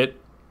get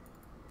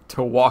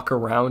to walk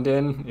around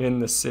in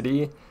the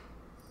city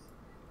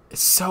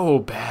It's so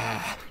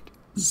bad.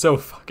 So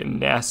fucking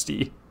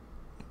nasty.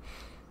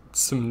 It's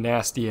some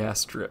nasty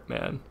ass drip,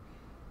 man.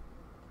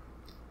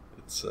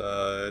 It's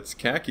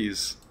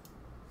khakis.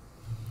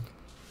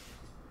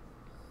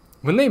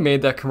 When they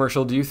made that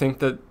commercial, do you think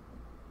that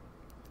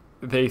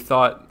they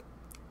thought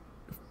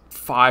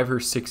 5 or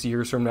 6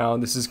 years from now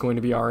this is going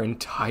to be our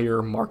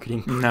entire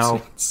marketing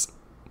presence?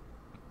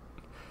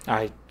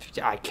 No.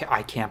 I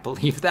can't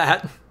believe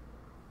that.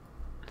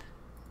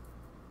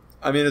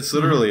 I mean, it's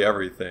literally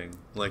everything.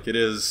 Like, it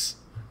is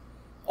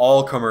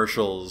all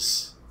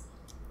commercials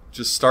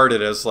just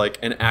started as like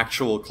an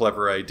actual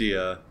clever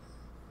idea,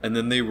 and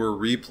then they were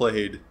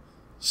replayed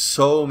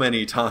so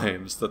many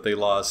times that they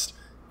lost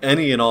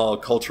any and all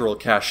cultural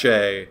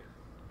cachet,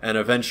 and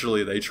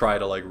eventually they try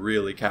to like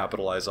really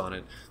capitalize on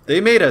it. They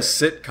made a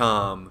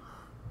sitcom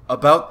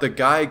about the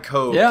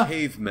Geico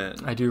cavemen.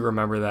 I do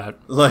remember that.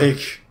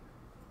 Like,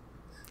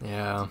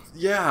 yeah,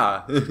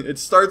 it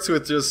starts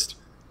with just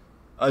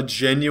a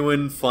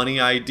genuine funny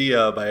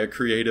idea by a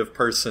creative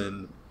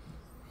person,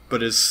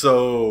 but is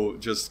so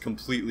just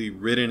completely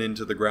ridden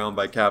into the ground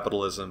by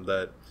capitalism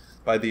that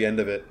by the end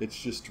of it, it's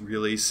just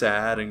really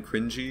sad and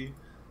cringy.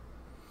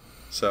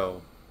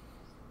 So,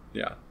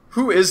 yeah.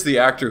 Who is the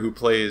actor who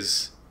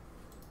plays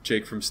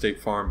Jake from State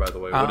Farm, by the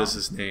way? What is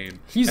his name?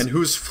 And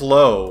who's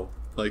Flo?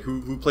 Like,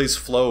 who plays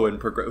Flo in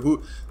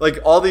who, like,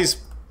 all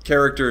these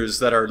characters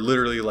that are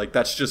literally, like,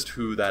 that's just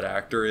who that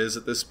actor is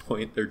at this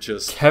point. They're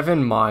just...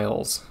 Kevin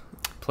Miles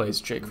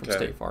plays Jake from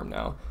State Farm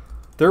now.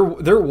 There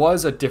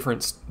was a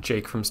different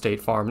Jake from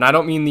State Farm, and I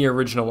don't mean the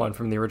original one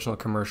from the original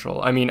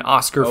commercial. I mean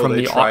Oscar from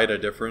the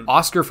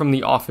Oscar from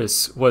The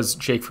Office was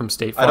Jake from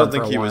State Farm. I don't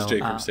think he was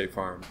Jake from State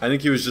Farm. I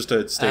think he was just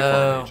a State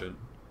Farm agent.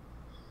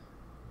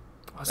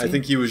 I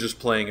think he was just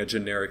playing a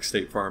generic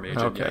State Farm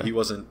agent. Okay. Yeah, he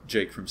wasn't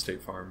Jake from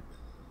State Farm.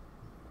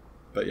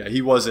 But yeah,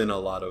 he was in a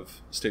lot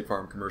of State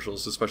Farm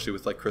commercials, especially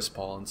with like Chris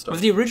Paul and stuff. Was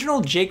the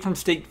original Jake from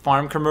State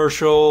Farm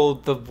commercial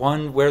the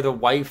one where the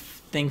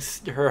wife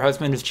thinks her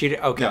husband is cheating?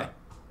 Okay.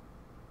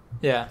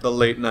 Yeah. The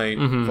late night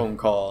phone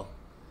call.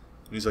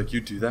 And he's like,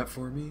 "You do that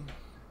for me?"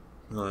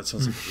 Oh, that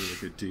sounds like a really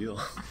good deal.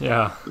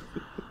 Yeah.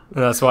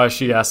 And that's why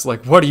she asks,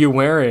 like, "What are you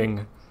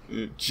wearing?"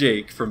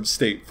 Jake from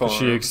State Farm.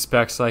 She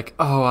expects, like,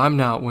 "Oh, I'm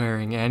not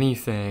wearing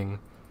anything."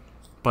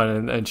 But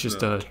it's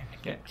just a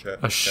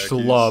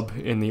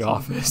schlub in the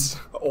office.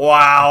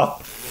 Wow.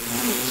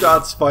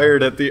 Shots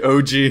fired at the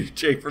OG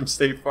Jake from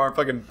State Farm,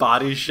 fucking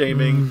body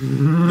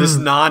shaming this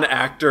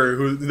non-actor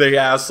who they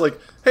asked, like,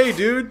 "Hey,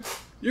 dude,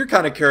 you're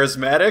kind of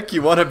charismatic.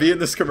 You want to be in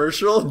this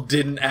commercial?"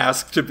 Didn't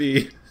ask to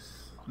be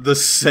the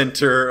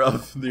center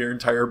of their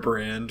entire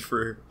brand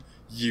for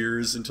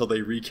years until they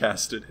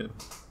recasted him.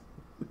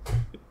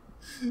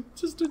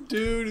 Just a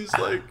dude who's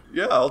like,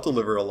 "Yeah, I'll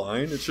deliver a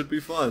line. It should be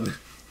fun."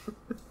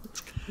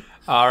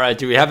 All right.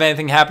 Do we have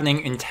anything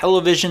happening in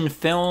television,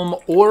 film,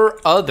 or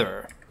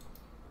other?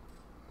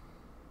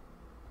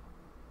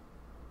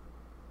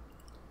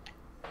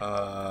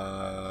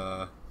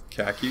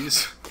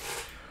 Khakis.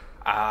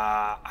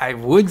 I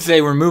would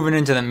say we're moving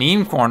into the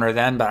meme corner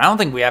then, but I don't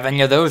think we have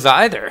any of those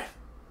either.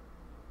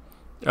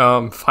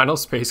 Final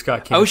Space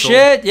got canceled. Oh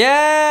shit!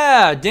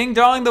 Yeah, Ding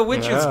Dong, the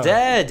witch is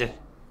dead.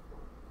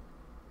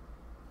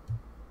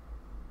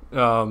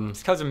 It's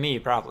because of me,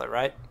 probably,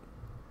 right?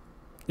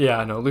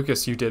 Yeah, no,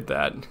 Lucas, you did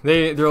that.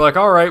 They're like,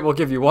 all right, we'll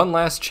give you one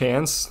last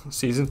chance.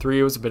 Season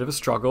 3 was a bit of a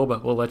struggle,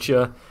 but we'll let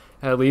you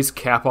at least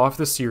cap off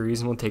the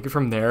series, and we'll take it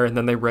from there. And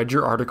then they read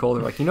your article.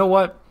 They're like, you know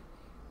what?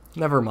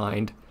 Never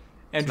mind.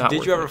 And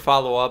did you ever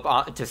follow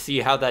up to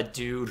see how that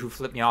dude who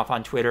flipped me off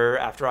on Twitter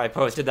after I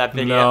posted that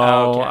video?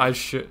 No,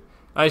 okay.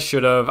 I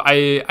should have.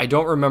 I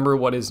don't remember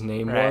what his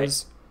name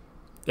was,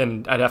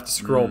 and I'd have to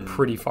scroll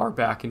pretty far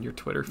back in your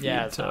Twitter feed.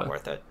 Yeah, it's not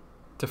worth it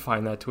to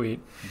find that tweet.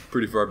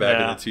 Pretty far back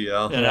in the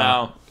TL. You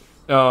know.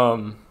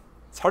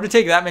 It's hard to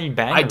take that many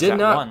bangers at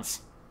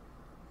once.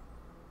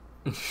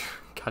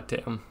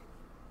 Goddamn.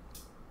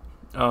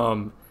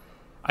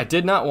 I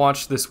did not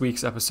watch this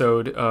week's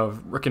episode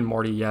of Rick and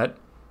Morty yet,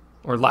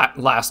 or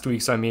last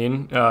week's. I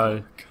mean,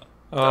 that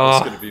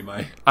was gonna be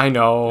my. I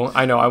know.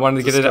 I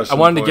wanted to get it. I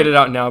wanted to get it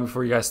out now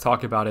before you guys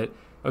talk about it.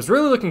 I was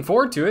really looking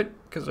forward to it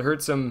because I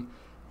heard some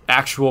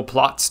actual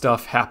plot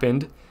stuff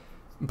happened,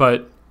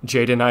 but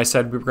Jada and I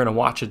said we were going to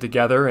watch it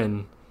together,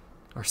 and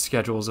our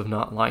schedules have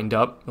not lined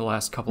up the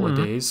last couple of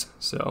days.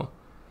 So,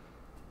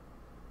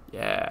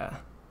 yeah,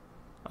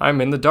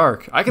 I'm in the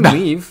dark. I can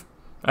leave.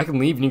 I can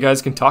leave, and you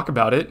guys can talk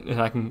about it,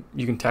 and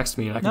you can text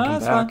me, and I can come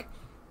back. Fine.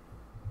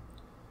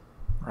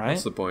 Right?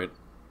 What's the point?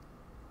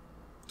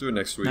 Do it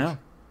next week. No.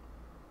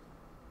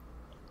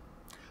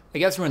 I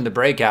guess we're in the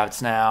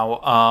breakouts now.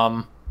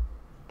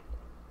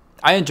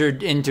 I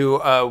entered into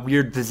a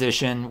weird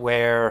position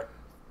where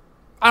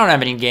I don't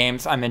have any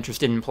games I'm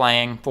interested in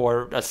playing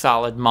for a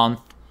solid month.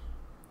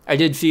 I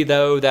did see,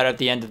 though, that at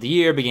the end of the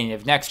year, beginning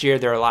of next year,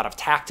 there are a lot of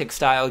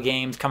tactic-style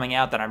games coming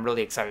out that I'm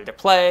really excited to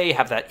play,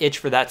 have that itch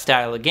for that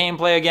style of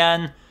gameplay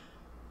again.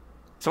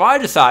 So I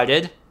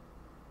decided,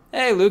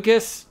 hey,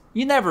 Lucas,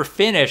 you never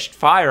finished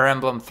Fire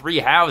Emblem Three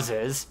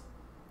Houses.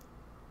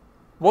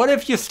 what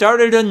if you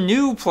started a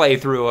new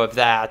playthrough of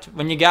that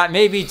when you got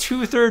maybe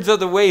 2/3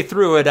 of the way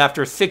through it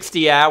after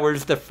 60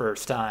 hours the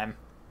first time?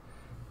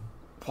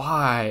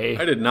 Why?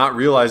 I did not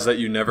realize that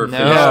you never No.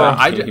 finished Yeah,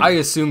 that game. I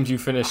assumed you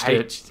finished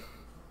it.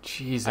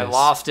 Jesus. I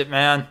lost it,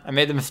 man. I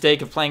made the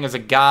mistake of playing as a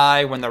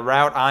guy when the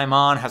route I'm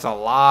on has a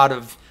lot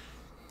of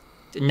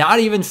not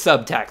even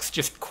subtext,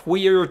 just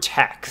queer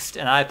text.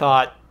 And I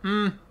thought,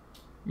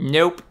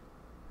 nope.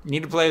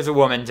 Need to play as a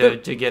woman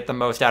to get the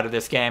most out of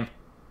this game.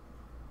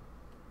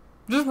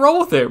 Just roll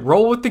with it.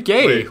 Roll with the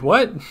gay. Wait.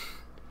 What?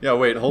 Yeah,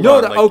 wait, hold No,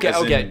 on. no, Like, okay, as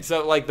okay. in,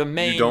 So, like, the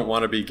main... You don't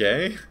want to be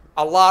gay?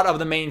 A lot of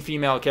the main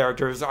female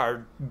characters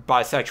are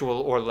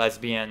bisexual or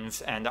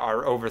lesbians and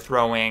are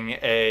overthrowing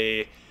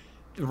a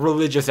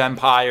religious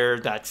empire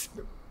that's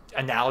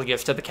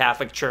analogous to the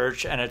Catholic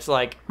Church. And it's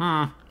like,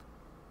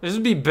 this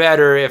would be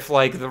better if,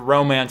 like, the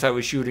romance I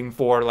was shooting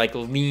for, like,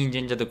 leaned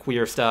into the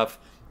queer stuff.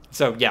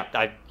 So, yeah,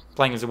 I'm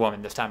playing as a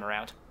woman this time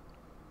around.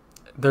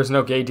 There's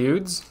no gay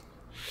dudes?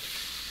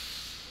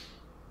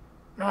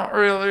 Not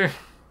really.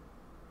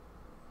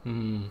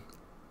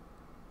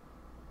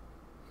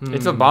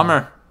 It's a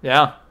bummer.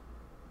 Yeah.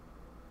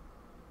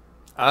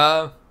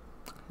 But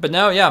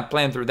no, yeah,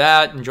 playing through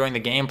that, enjoying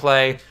the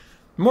gameplay.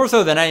 More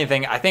so than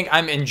anything, I think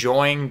I'm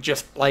enjoying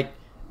just, like,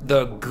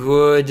 the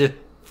good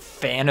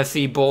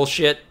fantasy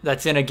bullshit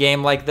that's in a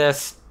game like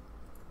this.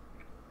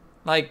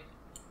 Like,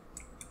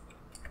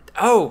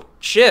 oh,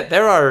 shit,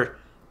 there are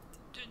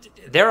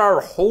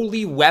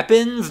holy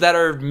weapons that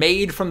are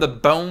made from the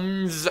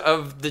bones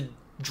of the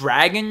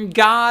dragon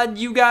god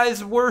you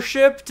guys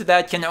worshipped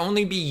that can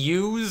only be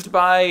used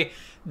by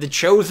the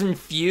chosen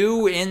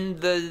few in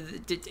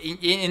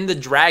the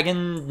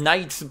dragon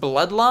knight's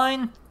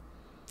bloodline.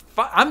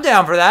 I'm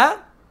down for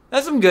that.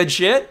 That's some good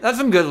shit. That's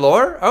some good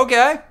lore.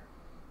 Okay.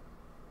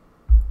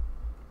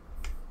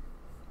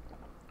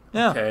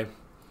 Yeah. Okay.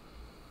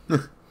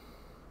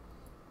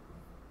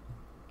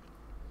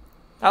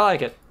 I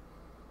like it.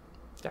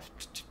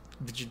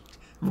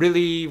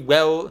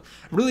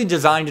 Really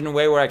designed in a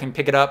way where I can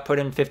pick it up, put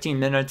in 15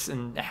 minutes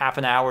and half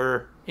an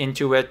hour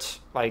into it,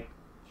 like,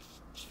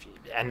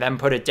 and then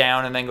put it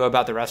down and then go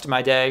about the rest of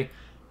my day.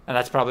 And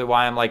that's probably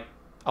why I'm like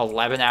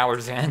 11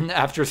 hours in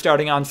after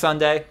starting on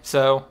Sunday.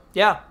 So,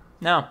 yeah,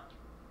 no,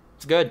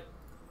 it's good.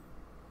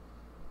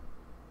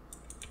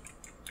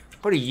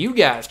 What are you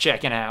guys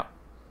checking out?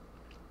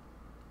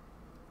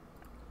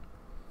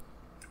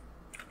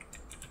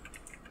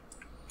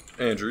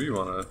 Andrew, you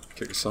want to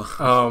kick us off?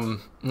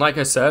 Like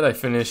I said, I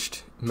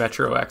finished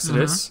Metro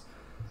Exodus,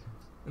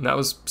 and that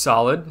was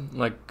solid.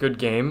 Like, good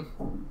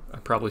game. I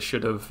probably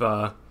should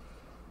have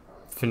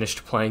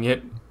finished playing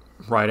it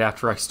right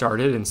after I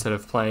started instead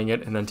of playing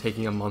it and then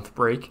taking a month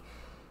break.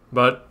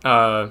 But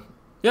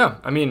yeah,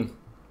 I mean,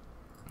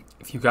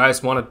 if you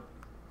guys want to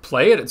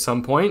play it at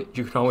some point,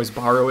 you can always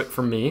borrow it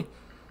from me.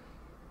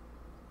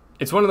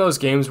 It's one of those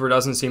games where it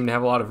doesn't seem to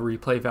have a lot of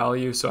replay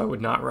value, so I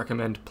would not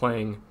recommend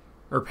playing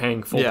or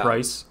paying full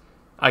price.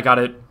 I got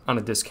it on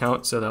a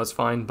discount, so that was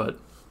fine. But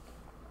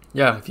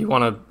yeah, if you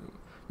want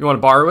to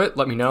borrow it,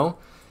 let me know.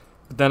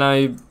 But then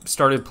I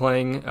started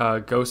playing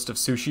Ghost of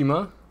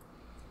Tsushima.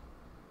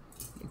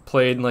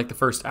 Played like the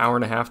first hour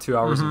and a half, 2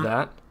 hours of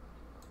that.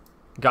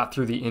 Got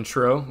through the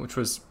intro, which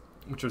was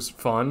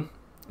fun.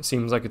 It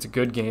seems like it's a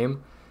good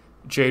game.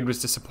 Jade was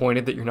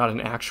disappointed that you're not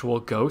an actual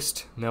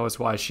ghost, and that was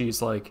why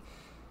she's like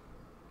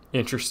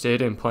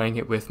interested in playing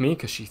it with me,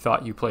 because she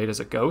thought you played as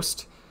a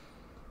ghost.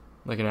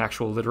 Like an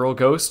actual literal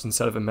ghost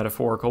instead of a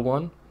metaphorical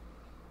one.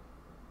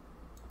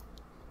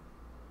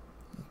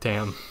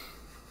 Damn.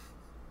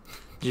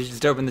 Did you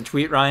just open the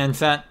tweet Ryan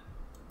sent?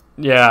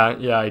 Yeah,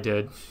 I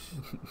did.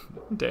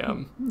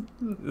 Damn.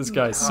 This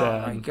guy's sad. Oh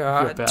my I feel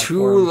god. bad 2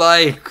 for him.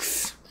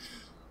 likes.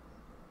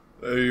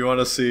 You want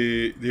to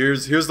see?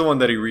 Here's the one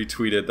that he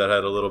retweeted that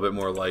had a little bit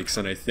more likes,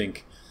 and I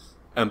think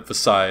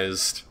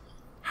emphasized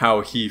how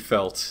he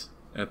felt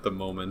at the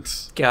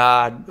moment.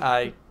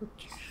 God,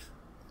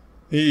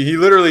 He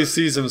literally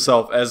sees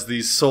himself as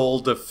the sole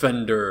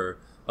defender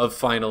of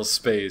Final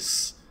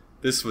Space.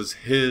 This was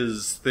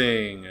his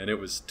thing, and it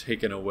was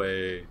taken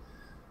away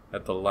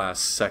at the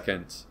last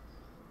second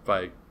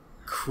by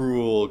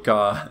cruel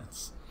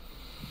gods.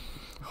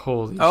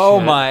 Holy shit. oh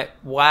my,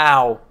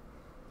 wow.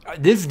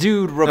 This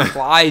dude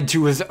replied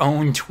to his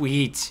own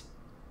tweet.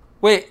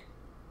 Wait,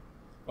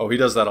 Oh, he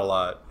does that a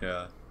lot,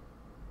 yeah.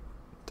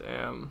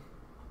 Damn.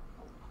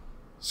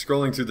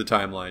 Scrolling through the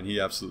timeline, he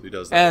absolutely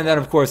does that. and then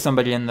of course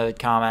somebody in the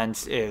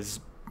comments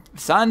is,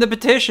 sign the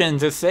petition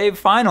to save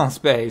Final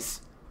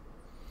Space.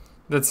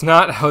 That's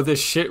not how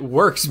this shit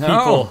works, No.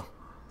 people.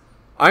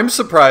 I'm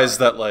surprised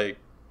that, like,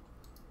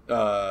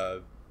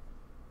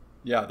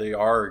 they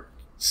are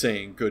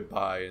saying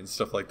goodbye and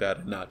stuff like that,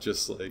 and not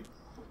just, like...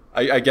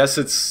 I guess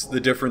it's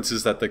the difference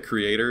is that the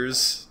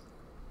creators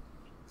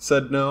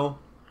said no.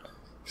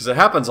 Because it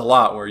happens a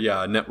lot where,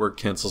 a network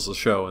cancels a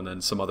show and then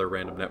some other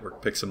random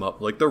network picks them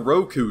up. Like the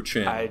Roku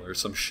channel or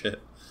some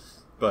shit.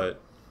 But...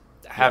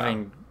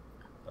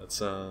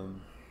 That's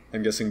I'm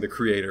guessing the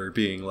creator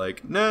being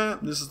like, nah,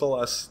 this was the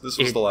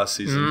last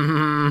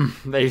season.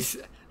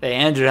 They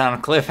ended on a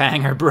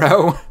cliffhanger,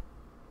 bro.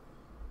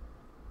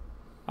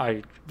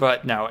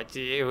 But no,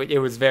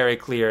 it was very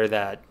clear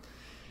that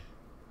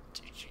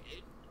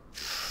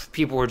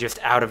people were just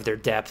out of their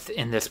depth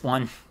in this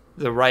one.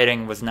 The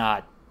writing was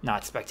not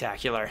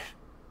spectacular.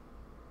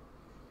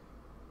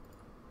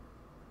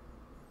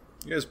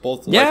 You guys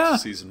both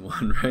liked season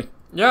 1, right?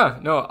 Yeah,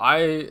 no,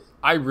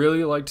 I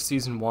really liked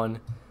season 1.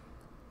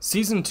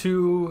 Season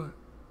 2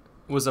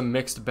 was a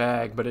mixed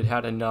bag, but it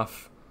had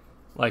enough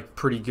like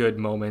pretty good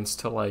moments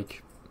to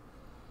like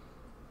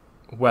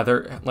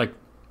weather, like,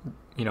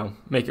 you know,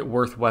 make it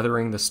worth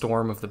weathering the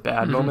storm of the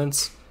bad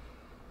moments.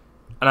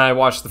 And I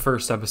watched the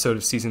first episode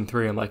of season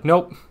 3. I'm like,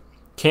 nope,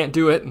 can't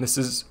do it. And this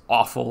is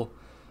awful.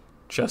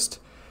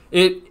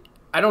 I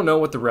don't know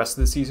what the rest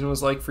of the season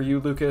was like for you,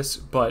 Lucas,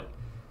 but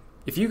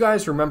if you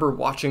guys remember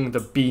watching the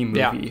B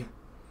movie,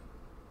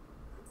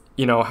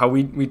 you know, how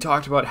we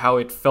talked about how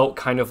it felt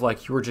kind of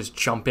like you were just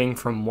jumping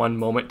from one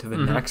moment to the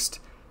next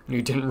and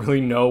you didn't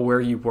really know where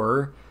you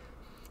were.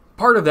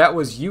 Part of that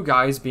was you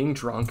guys being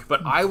drunk,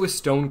 but I was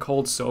stone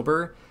cold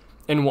sober,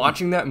 and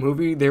watching that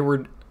movie, there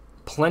were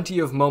plenty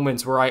of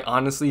moments where I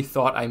honestly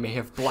thought I may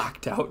have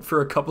blacked out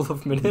for a couple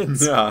of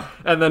minutes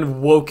and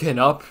then woken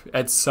up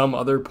at some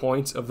other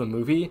points of the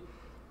movie.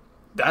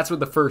 That's what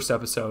the first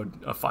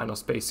episode of Final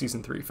Space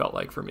Season 3 felt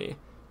like for me.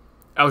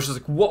 I was just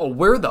like, whoa,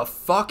 where the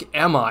fuck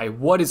am I?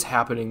 What is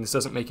happening? This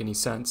doesn't make any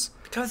sense.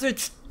 Because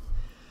it's...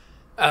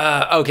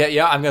 okay,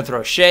 yeah, I'm going to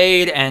throw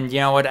shade, and you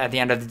know what? At the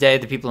end of the day,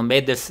 the people who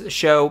made this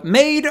show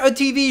made a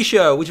TV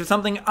show, which is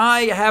something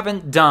I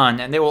haven't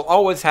done, and they will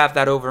always have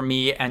that over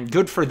me, and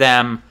good for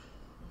them.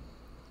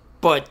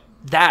 But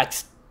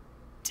that's...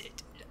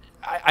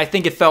 I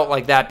think it felt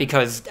like that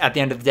because at the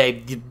end of the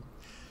day,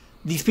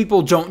 these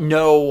people don't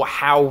know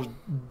how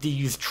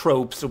these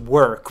tropes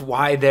work,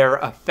 why they're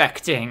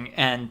affecting,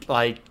 and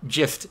like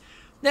just,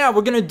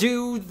 we're gonna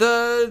do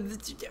the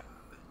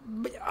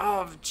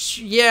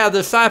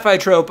sci-fi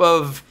trope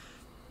of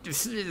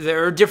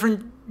there are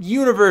different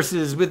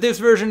universes with this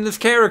version of this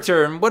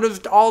character, and what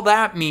does all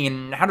that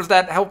mean? How does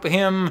that help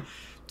him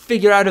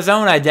figure out his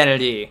own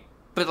identity?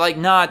 But like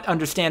not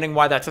understanding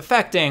why that's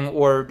affecting,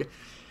 or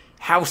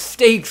how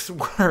stakes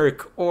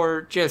work,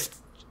 or just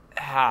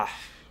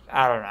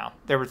I don't know.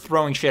 They were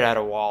throwing shit at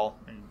a wall,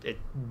 and it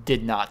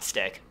did not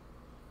stick.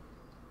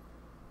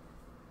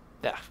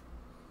 But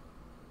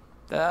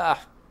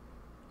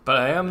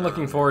I am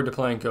looking forward to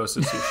playing Ghost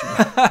of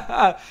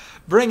Tsushima.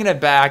 Bringing it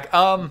back.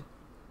 You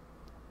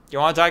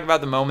want to talk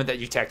about the moment that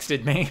you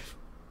texted me?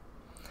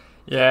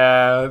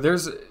 Yeah,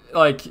 there's,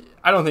 like,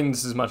 I don't think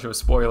this is much of a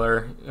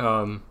spoiler,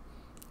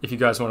 if you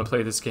guys want to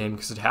play this game,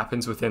 because it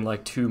happens within,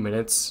 like, 2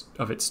 minutes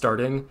of it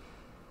starting.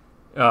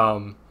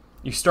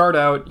 You start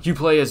out, you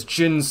play as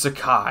Jin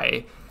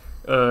Sakai,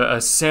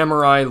 a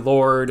samurai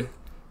lord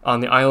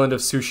on the island of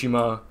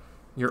Tsushima.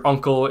 Your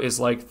uncle is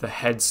like the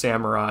head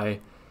samurai,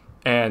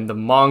 and the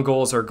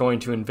Mongols are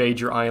going to invade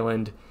your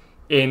island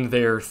in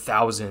their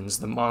thousands.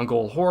 The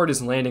Mongol horde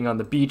is landing on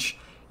the beach,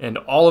 and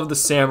all of the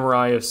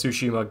samurai of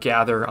Tsushima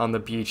gather on the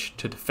beach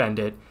to defend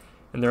it.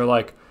 And they're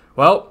like,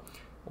 well,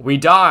 we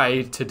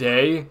died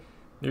today.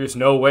 There's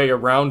no way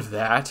around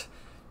that.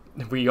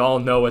 We all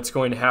know what's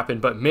going to happen,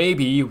 but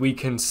maybe we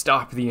can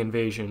stop the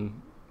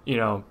invasion. You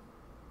know,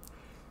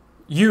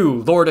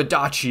 you, Lord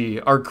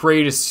Adachi, our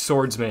greatest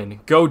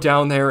swordsman, go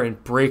down there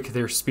and break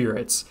their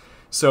spirits.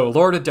 So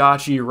Lord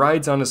Adachi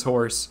rides on his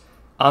horse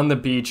on the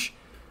beach,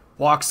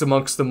 walks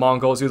amongst the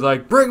Mongols. He's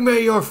like, bring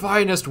me your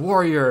finest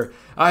warrior.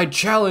 I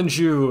challenge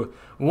you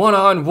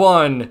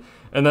one-on-one.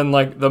 And then,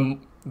 like,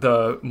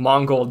 the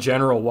Mongol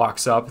general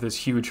walks up, this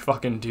huge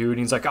fucking dude, and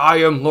he's like, I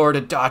am Lord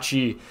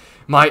Adachi.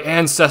 My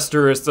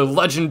ancestor is the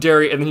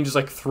legendary, and then he just,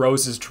 like,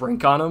 throws his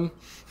drink on him.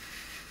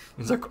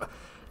 He's like,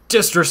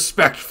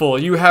 disrespectful,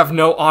 you have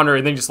no honor,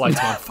 and then he just lights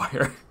him on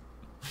fire.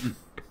 And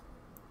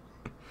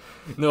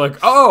they're like,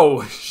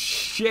 oh,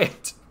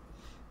 shit.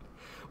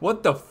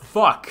 What the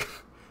fuck?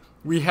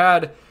 We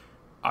had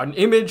an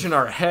image in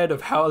our head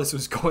of how this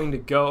was going to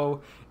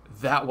go.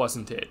 That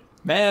wasn't it.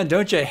 Man,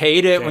 don't you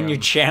hate it when you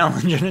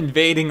challenge an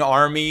invading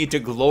army to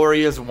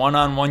glorious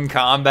one-on-one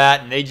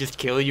combat and they just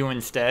kill you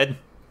instead?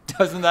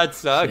 Doesn't that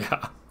suck?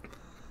 Yeah.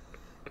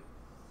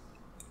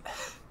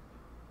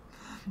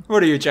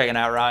 What are you checking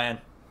out, Ryan?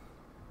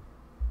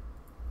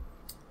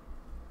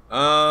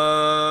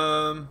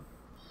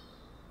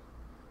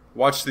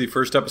 Watched the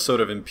first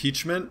episode of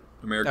Impeachment,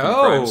 American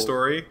Crime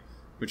Story,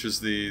 which is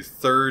the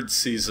third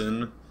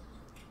season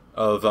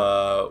of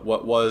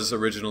what was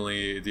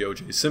originally the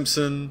O.J.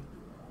 Simpson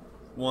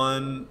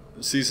one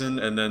season,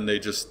 and then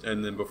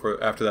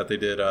after that they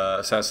did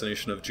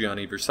Assassination of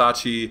Gianni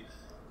Versace,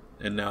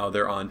 and now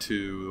they're on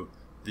to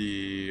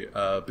the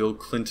Bill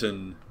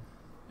Clinton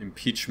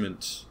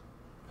impeachment,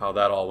 how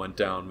that all went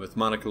down with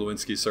Monica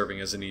Lewinsky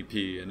serving as an EP,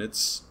 and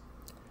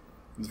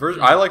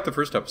I liked the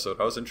first episode.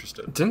 I was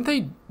interested. Didn't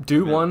they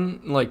do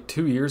one like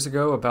 2 years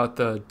ago about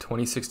the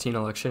 2016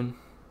 election?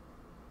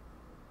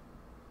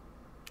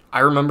 I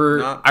remember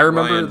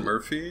Ryan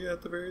Murphy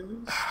at the very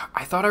least.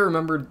 I thought I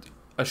remembered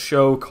a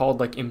show called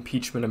like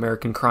Impeachment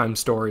American Crime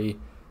Story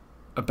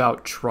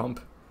about Trump,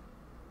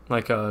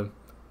 like a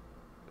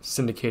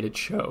syndicated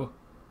show.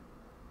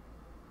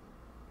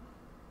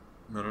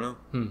 I don't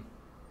know.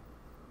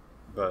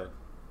 But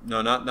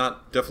no,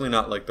 not definitely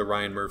not like the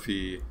Ryan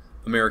Murphy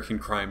American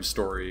Crime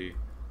Story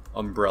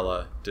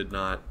umbrella did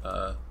not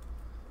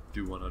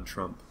do one on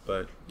Trump.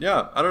 But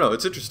yeah, I don't know.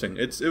 It's interesting.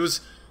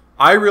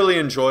 I really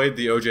enjoyed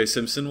the O.J.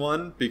 Simpson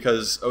one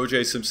because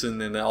O.J.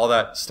 Simpson and all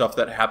that stuff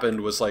that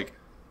happened was like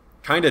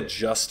kind of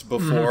just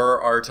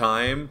before our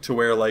time, to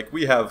where like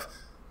we have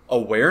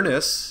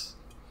awareness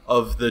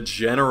of the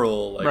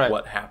general like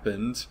what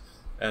happened,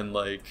 and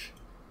like,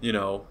 you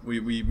know,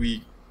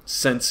 we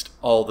sensed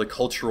all the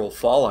cultural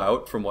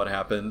fallout from what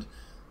happened,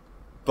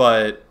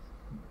 but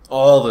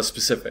all the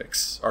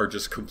specifics are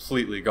just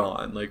completely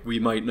gone. Like, we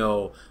might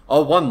know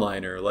a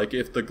one-liner, like,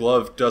 if the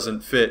glove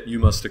doesn't fit, you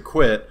must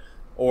acquit,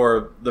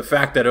 or the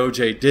fact that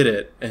OJ did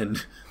it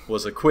and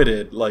was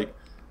acquitted, like,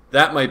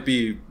 that might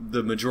be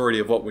the majority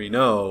of what we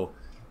know.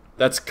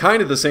 That's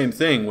kind of the same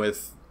thing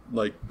with,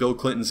 like, Bill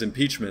Clinton's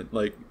impeachment.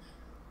 Like,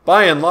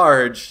 by and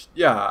large,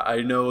 yeah,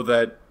 I know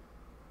that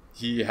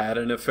he had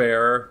an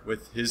affair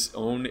with his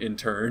own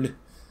intern,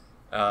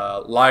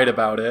 lied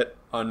about it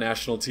on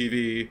national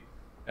TV,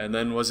 and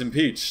then was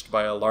impeached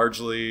by a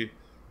largely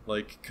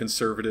like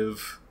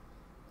conservative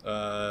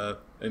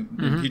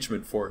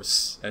impeachment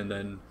force, and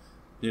then,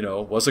 you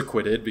know, was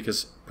acquitted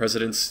because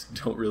presidents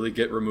don't really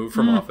get removed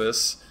from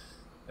office,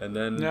 and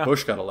then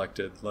Bush got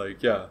elected.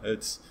 Like, yeah,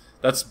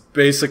 that's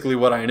basically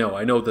what I know.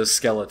 I know the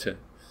skeleton.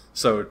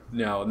 So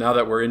now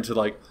that we're into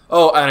like,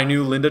 oh, and I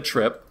knew Linda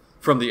Tripp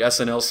from the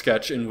SNL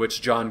sketch in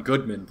which John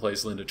Goodman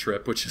plays Linda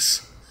Tripp, which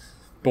is,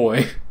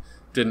 boy,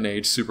 didn't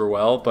age super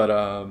well, but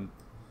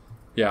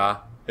yeah,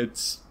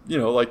 it's, you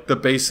know, like the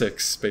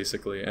basics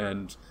basically.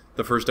 And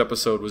the first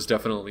episode was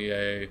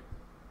definitely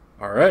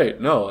all right,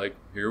 no, like,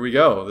 here we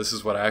go, this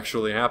is what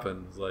actually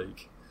happened,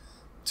 like,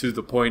 to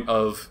the point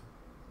of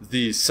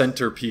the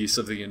centerpiece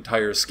of the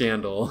entire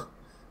scandal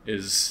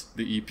is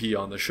the EP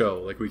on the show.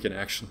 Like, we can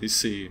actually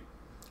see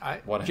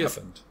what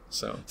happened.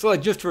 So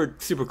like, just for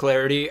super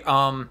clarity,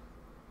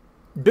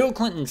 Bill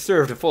Clinton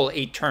served a full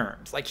 8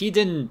 terms. Like, he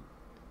didn't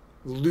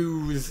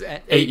lose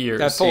 8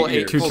 years. Full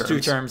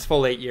 2 terms,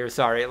 full 8 years,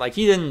 sorry. Like,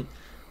 he didn't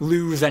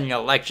lose any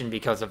election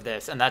because of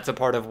this, and that's a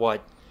part of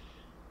what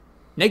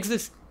makes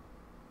this...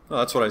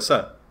 Well, that's what I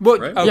said. Well,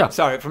 right? Oh, yeah.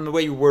 Sorry, from the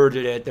way you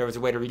worded it, there was a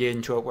way to read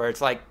into it where it's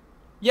like,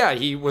 yeah,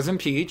 he was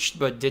impeached,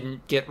 but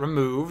didn't get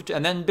removed,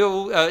 and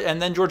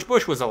then George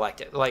Bush was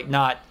elected. Like,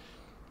 not...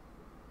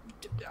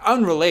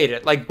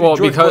 unrelated. Like,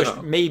 George Bush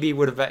maybe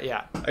would have...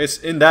 Yeah. I guess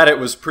in that it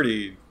was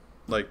pretty...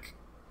 like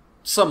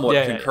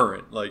somewhat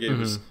concurrent. Yeah. Like,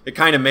 it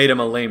kind of made him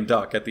a lame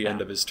duck at the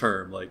end of his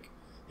term. Like,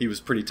 he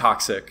was pretty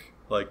toxic.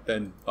 Like,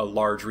 then a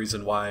large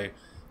reason why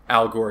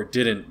Al Gore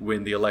didn't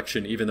win the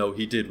election, even though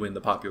he did win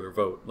the popular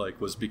vote, like,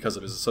 was because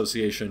of his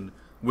association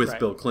with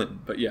Bill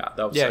Clinton. But yeah,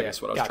 that was I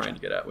guess what I was trying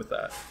to get at with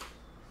that.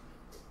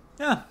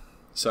 Yeah.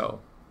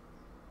 So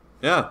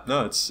yeah,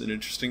 no, it's an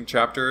interesting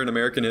chapter in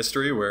American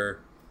history where,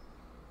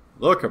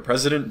 look, a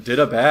president did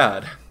a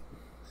bad.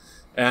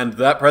 And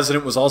that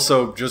president was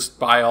also, just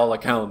by all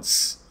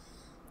accounts,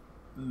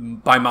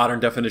 by modern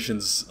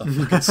definitions, a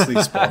fucking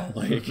sleazeball.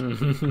 Like,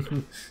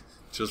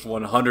 just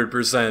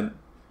 100%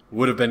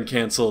 would have been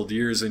canceled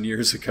years and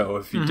years ago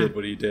if he did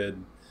what he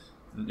did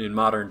in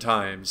modern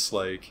times.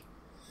 Like,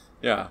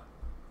 yeah.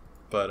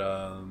 But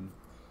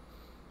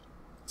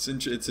it's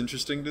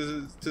interesting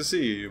to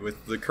see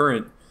with the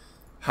current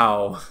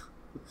how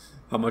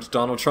much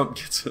Donald Trump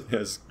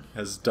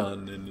has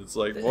done, and it's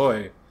like,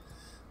 boy,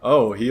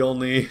 oh, he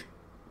only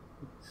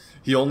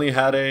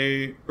had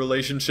a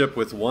relationship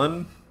with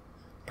one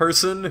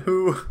person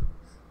who,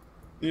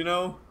 you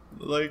know,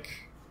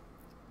 like,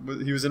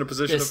 he was in a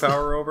position of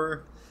power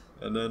over,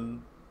 and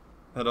then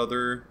had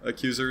other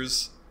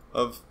accusers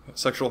of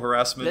sexual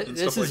harassment and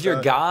stuff like that. This is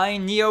your guy,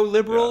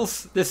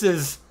 neoliberals? Yeah. This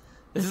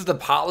is the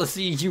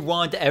policy you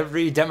want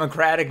every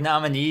Democratic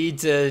nominee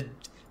to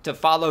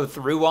follow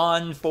through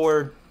on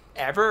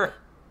forever?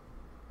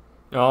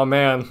 Oh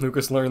man,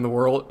 Lucas learned the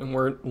word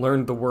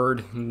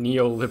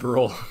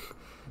neoliberal.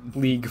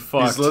 League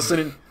fucked.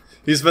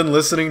 He's been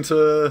listening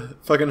to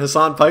fucking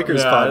Hassan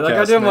Piker's podcast. Like,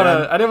 I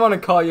didn't want to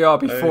call you out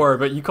before,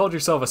 but you called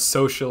yourself a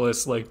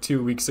socialist like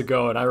 2 weeks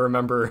ago, and I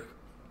remember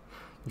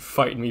you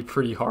fighting me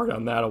pretty hard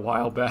on that a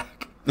while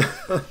back.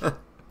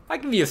 I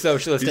can be a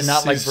socialist and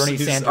not like Bernie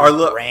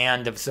Sanders'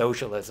 brand of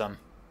socialism.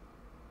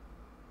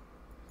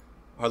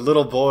 Our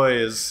little boy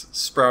is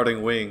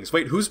sprouting wings.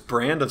 Wait, whose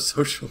brand of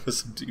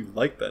socialism do you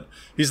like then?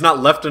 He's not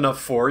left enough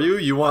for you?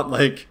 You want,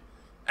 like,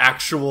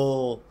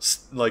 actual,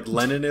 like,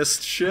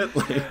 Leninist shit?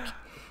 Like,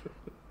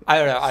 I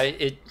don't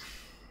know.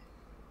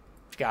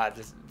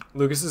 God,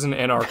 Lucas is an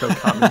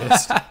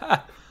anarcho-communist.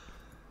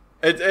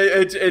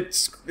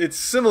 It's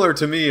similar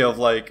to me of,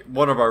 like,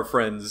 one of our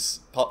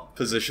friends'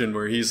 position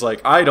where he's like,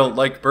 I don't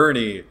like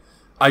Bernie.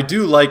 I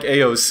do like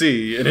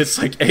AOC, and it's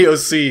like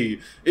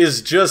AOC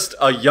is just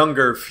a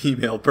younger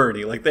female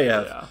Bernie. Like, they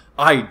have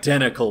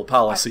identical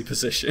policy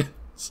positions.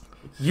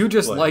 You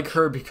just like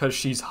her because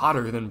she's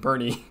hotter than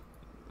Bernie.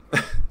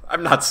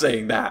 I'm not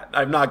saying that.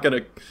 I'm not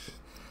going to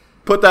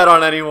put that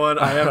on anyone.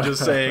 I am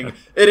just saying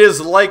it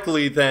is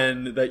likely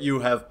then that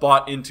you have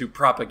bought into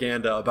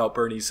propaganda about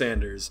Bernie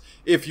Sanders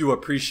if you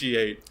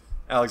appreciate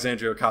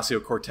Alexandria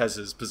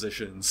Ocasio-Cortez's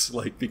positions,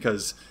 like,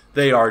 because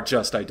they are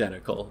just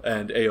identical,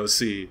 and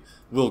AOC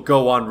will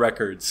go on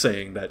record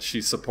saying that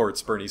she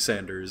supports Bernie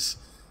Sanders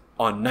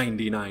on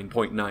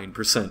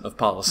 99.9% of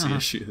policy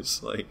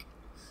issues. Like,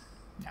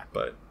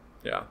 but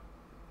yeah,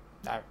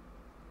 I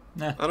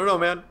don't know,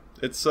 man.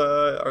 It's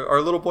our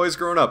little boy's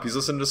growing up. He's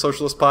listening to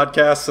socialist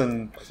podcasts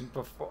and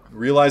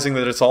realizing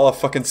that it's all a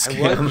fucking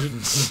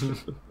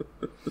scam.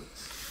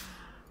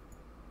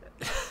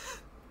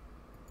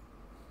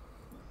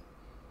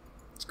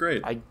 It's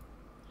great.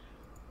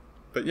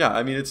 But yeah,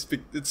 I mean, it's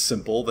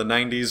simple. The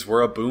 90s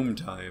were a boom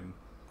time.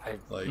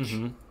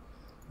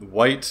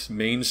 White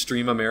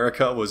mainstream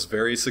America was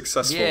very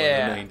successful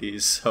in the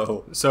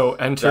 90s. So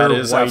enter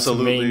white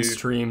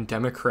mainstream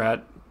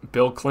Democrat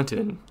Bill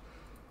Clinton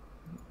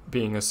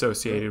being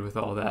associated with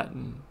all that,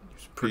 and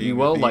he's pretty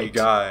well liked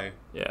guy.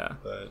 Yeah,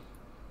 that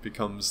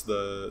becomes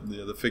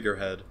the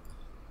figurehead.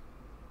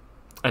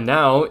 And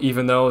now,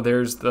 even though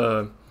there's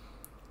the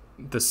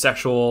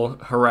sexual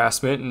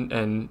harassment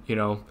and you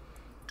know,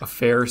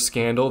 affair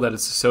scandal that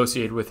is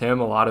associated with him,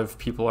 a lot of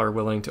people are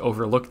willing to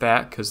overlook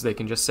that because they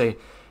can just say,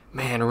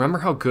 man, remember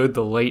how good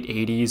the late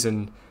 80s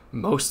and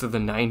most of the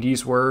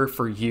 90s were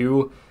for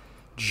you,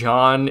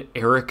 John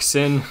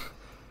Erickson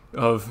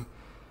of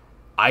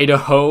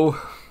Idaho?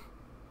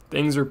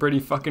 Things were pretty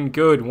fucking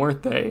good,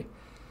 weren't they?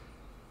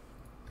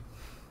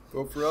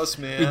 Vote for us,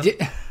 man.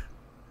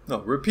 No,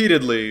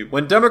 repeatedly,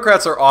 when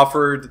Democrats are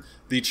offered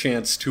the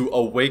chance to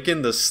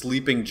awaken the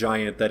sleeping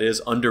giant that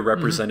is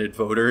underrepresented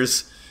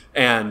voters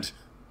and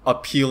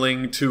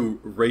appealing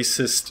to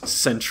racist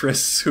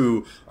centrists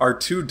who are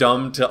too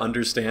dumb to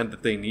understand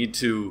that they need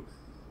to,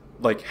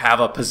 like, have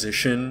a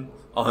position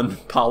on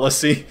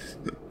policy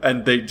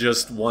and they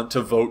just want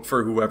to vote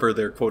for whoever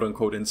they're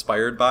quote-unquote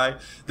inspired by,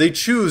 they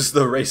choose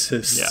the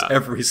racists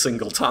every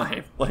single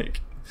time. Like,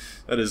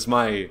 that is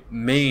my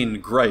main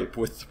gripe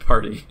with the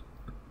party.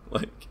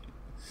 Like,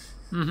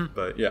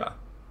 but yeah,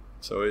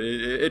 so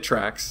it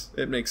tracks.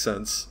 It makes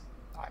sense.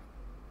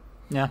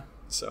 Yeah.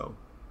 So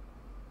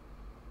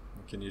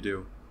what can you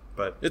do?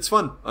 But it's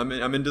fun.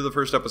 I'm into the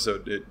first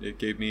episode. It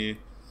gave me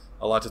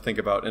a lot to think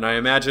about, and I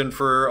imagine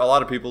for a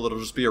lot of people it'll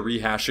just be a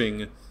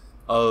rehashing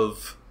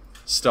of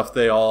stuff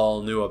they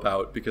all knew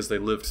about because they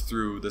lived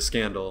through the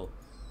scandal.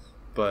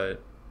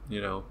 But,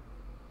 you know,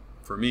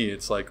 for me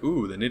it's like,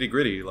 ooh, the nitty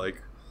gritty.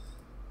 Like,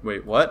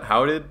 wait, what?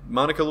 How did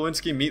Monica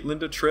Lewinsky meet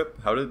Linda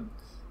Tripp? Who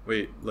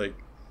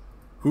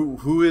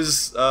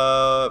is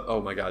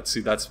oh my god,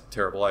 see, that's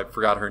terrible. I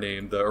forgot her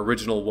name. The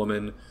original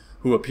woman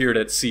who appeared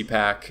at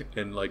CPAC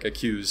and, like,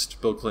 accused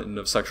Bill Clinton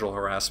of sexual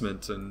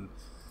harassment and,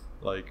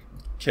 like,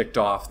 kicked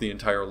off the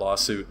entire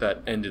lawsuit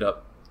that ended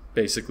up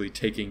basically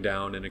taking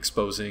down and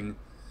exposing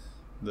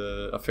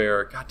the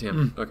affair. God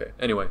damn it. Okay,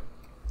 anyway,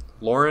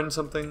 Lauren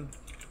something.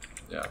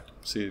 Yeah,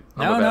 see,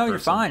 no, you're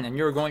fine, and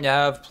you're going to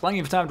have plenty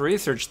of time to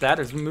research that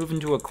as we move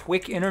into a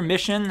quick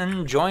intermission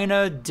and join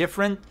a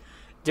different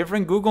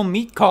Google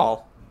Meet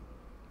call.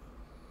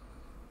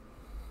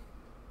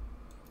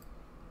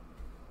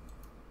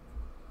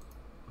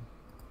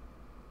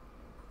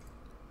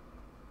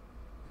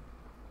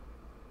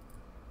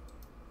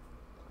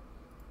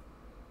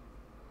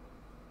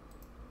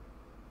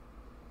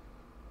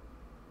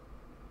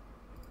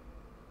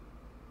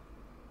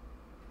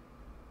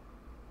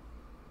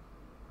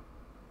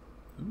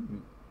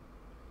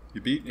 You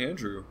beat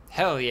Andrew.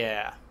 Hell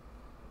yeah.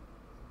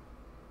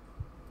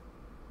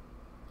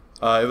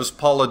 It was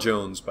Paula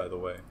Jones, by the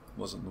way. It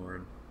wasn't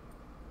Lauren.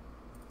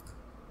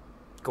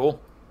 Cool.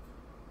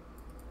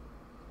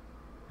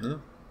 Yeah.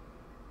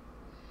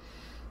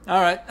 All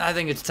right, I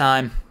think it's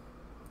time.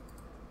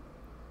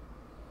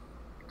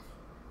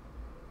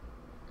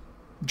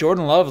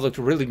 Jordan Love looked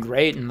really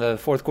great in the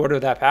fourth quarter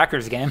of that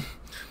Packers game.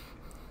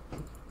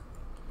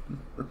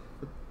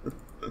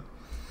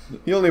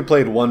 He only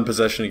played one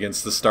possession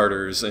against the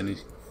starters, and he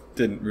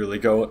didn't really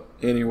go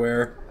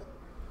anywhere.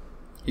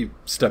 He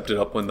stepped it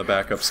up when the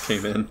backups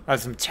came in.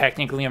 That's some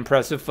technically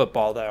impressive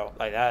football, though.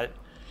 Like that,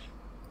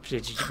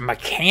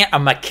 a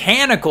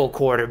mechanical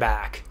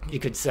quarterback, you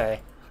could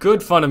say.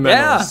 Good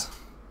fundamentals.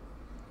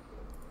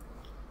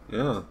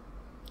 Yeah.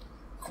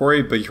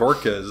 Corey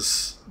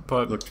Bajorquez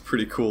looked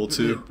pretty cool,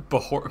 too.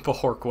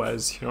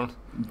 Bajorquez, you don't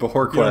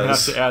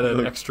have to add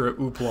an extra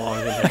oop-long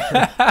in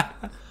there.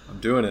 I'm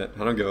doing it.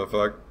 I don't give a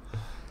fuck.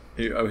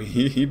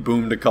 He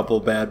boomed a couple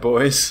bad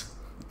boys.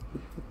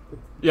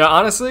 Yeah,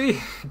 honestly,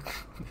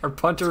 our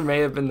punter may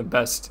have been the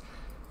best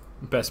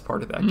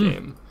part of that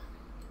game.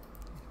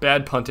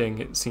 Bad punting,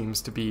 it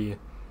seems to be.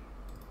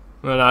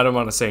 Well, I don't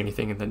want to say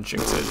anything and then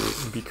jinx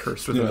it and be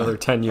cursed with another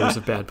 10 years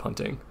of bad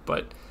punting.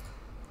 But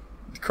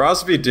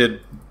Crosby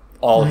did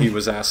all he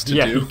was asked to do.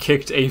 Yeah, he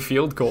kicked a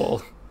field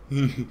goal.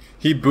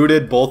 He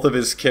booted both of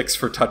his kicks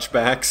for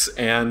touchbacks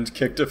and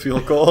kicked a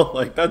field goal.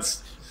 Like,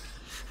 that's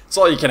That's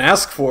all you can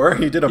ask for.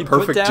 He did a He put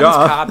perfect down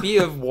job. his copy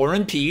of War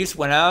and Peace,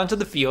 went out onto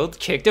the field,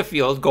 kicked a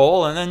field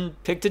goal, and then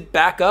picked it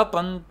back up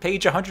on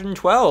page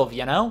 112,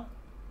 you know?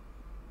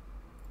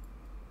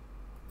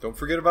 Don't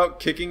forget about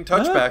kicking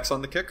touchbacks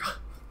on the kickoff.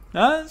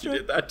 No, that's He true.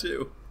 did that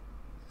too.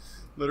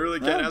 Literally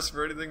can't ask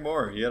for anything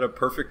more. He had a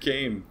perfect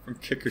game from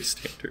kicker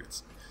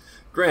standards.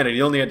 Granted,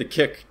 he only had to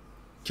kick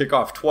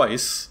off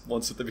twice,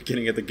 once at the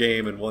beginning of the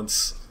game and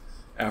once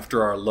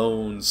after our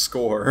lone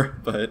score,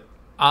 but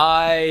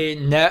I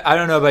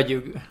don't know about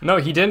you. No,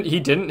 he didn't. He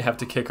didn't have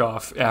to kick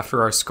off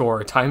after our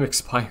score. Time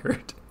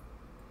expired.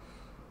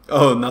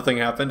 oh, nothing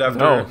happened after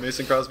No.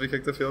 Mason Crosby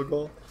kicked the field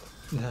goal?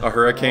 A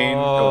hurricane?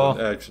 Oh,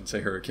 I shouldn't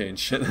say hurricane.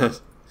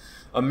 Shit.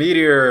 A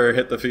meteor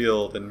hit the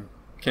field and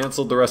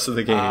canceled the rest of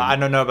the game. I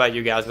don't know about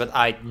you guys, but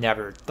I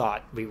never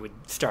thought we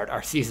would start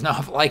our season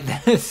off like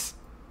this.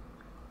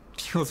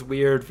 Feels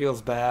weird,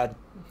 feels bad.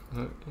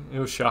 It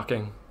was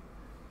shocking.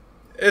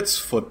 It's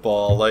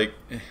football. Like,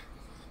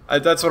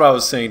 that's what I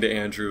was saying to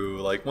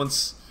Andrew. Like,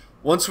 once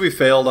we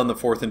failed on the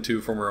 4th and 2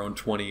 from our own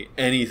 20,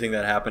 anything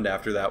that happened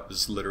after that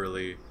was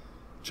literally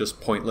just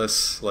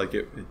pointless. Like,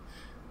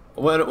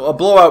 when a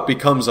blowout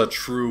becomes a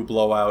true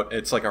blowout,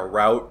 it's like a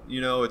rout.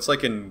 You know, it's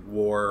like in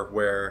war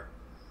where,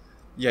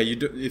 yeah,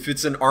 if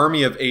it's an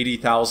army of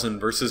 80,000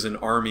 versus an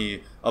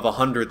army of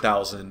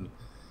 100,000,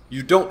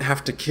 you don't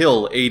have to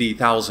kill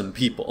 80,000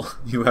 people.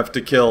 You have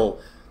to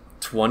kill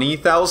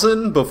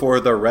 20,000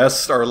 before the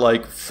rest are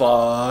like,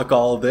 fuck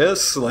all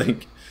this.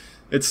 Like,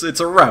 it's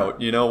a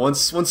rout, you know.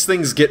 Once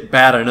things get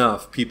bad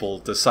enough, people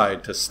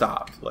decide to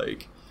stop.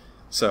 Like,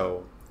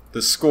 so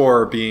the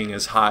score being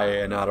as high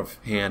and out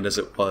of hand as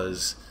it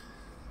was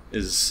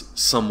is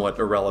somewhat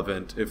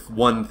irrelevant. If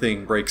one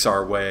thing breaks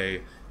our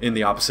way in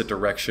the opposite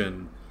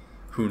direction,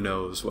 who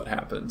knows what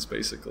happens,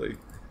 basically.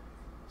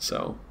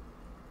 So,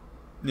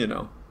 you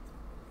know,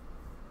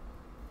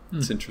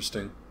 it's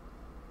interesting.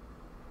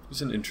 It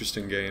was an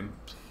interesting game.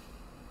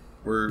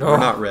 We're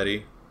not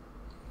ready.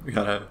 We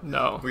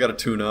gotta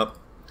tune up.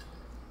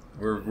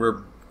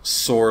 We're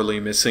sorely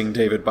missing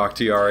David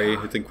Bakhtiari.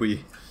 I think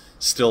we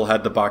still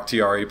had the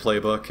Bakhtiari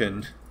playbook,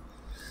 and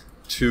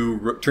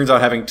turns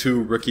out having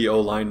 2 rookie O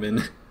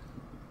linemen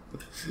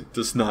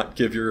does not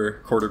give your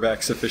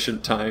quarterback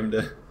sufficient time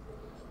to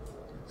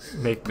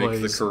Make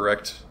the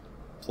correct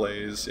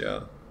plays.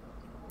 Yeah.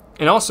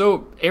 And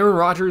also, Aaron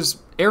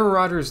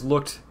Rodgers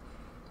looked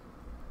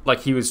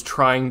like he was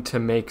trying to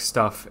make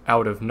stuff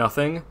out of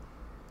nothing.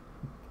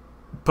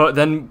 But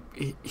then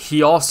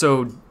he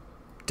also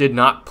did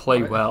not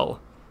play well.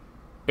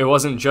 It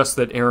wasn't just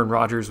that Aaron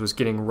Rodgers was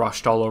getting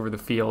rushed all over the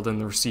field and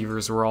the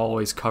receivers were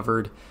always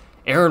covered.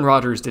 Aaron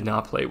Rodgers did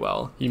not play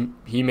well.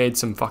 He made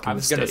some fucking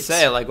mistakes. I was going to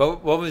say, like,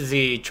 what was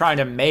he trying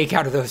to make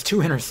out of those 2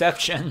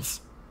 interceptions?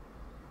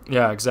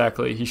 Yeah,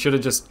 exactly. He should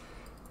have just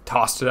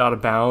tossed it out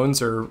of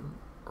bounds or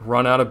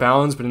run out of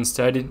bounds, but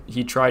instead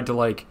he tried to,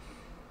 like,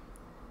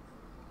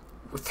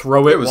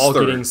 throw it while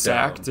getting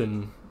sacked.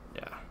 And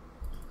yeah,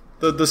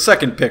 the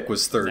second pick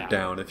was third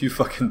down. If you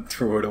fucking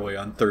throw it away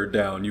on 3rd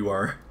down, you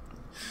are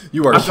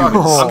human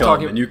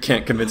scum, and you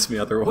can't convince me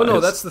otherwise. Well, no,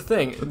 that's the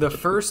thing. The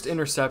first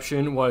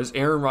interception was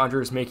Aaron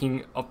Rodgers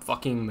making a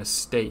fucking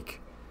mistake.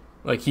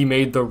 Like, he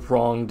made the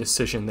wrong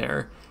decision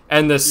there.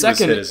 And the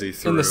second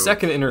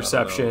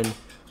interception,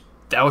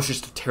 that was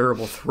just a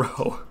terrible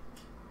throw.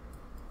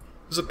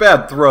 It was a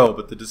bad throw,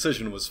 but the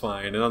decision was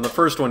fine. And on the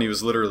first one, he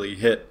was literally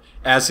hit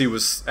as he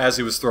was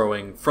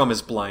throwing from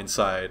his blind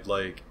side.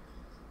 Like,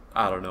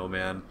 I don't know,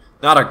 man.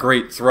 Not a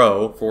great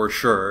throw for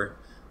sure.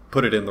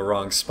 Put it in the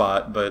wrong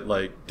spot, but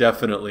like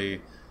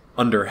definitely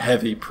under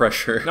heavy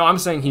pressure. No, I'm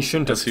saying he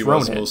shouldn't have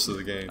thrown it. Most of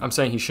the game. I'm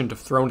saying he shouldn't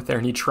have thrown it there,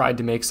 and he tried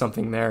to make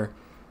something there.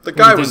 The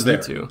guy was there.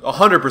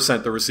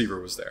 100% the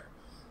receiver was there.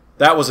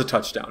 That was a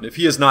touchdown. If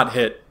he is not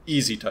hit,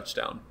 easy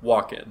touchdown.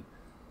 Walk in.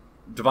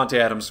 Devontae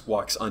Adams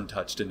walks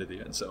untouched into the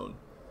end zone.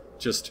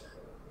 Just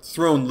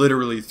thrown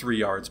literally 3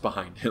 yards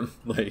behind him,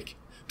 like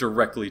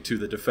directly to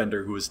the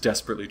defender who is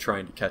desperately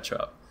trying to catch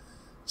up.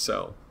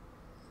 So,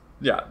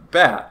 yeah,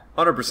 bad.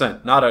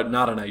 100%. Not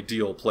an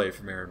ideal play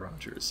from Aaron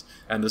Rodgers.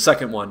 And the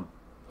second one,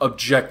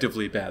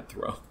 objectively bad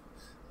throw.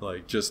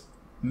 Like, just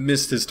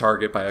missed his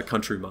target by a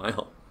country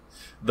mile.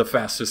 The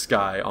fastest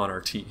guy on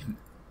our team.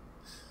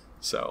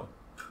 So,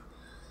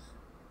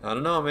 I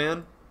don't know,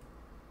 man.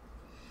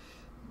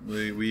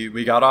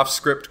 We got off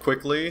script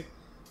quickly.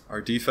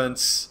 Our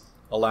defense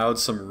allowed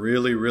some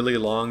really, really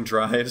long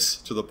drives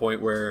to the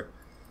point where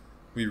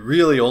we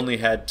really only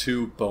had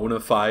 2 bona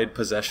fide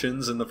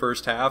possessions in the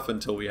first half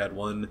until we had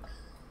one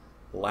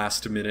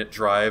last-minute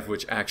drive,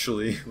 which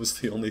actually was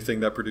the only thing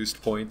that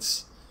produced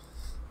points.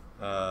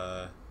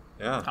 Yeah,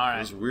 all right. It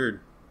was weird.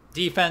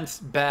 Defense,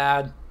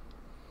 bad.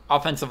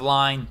 Offensive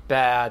line,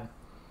 bad.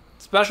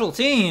 Special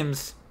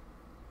teams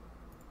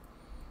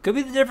could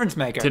be the difference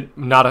maker.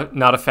 Not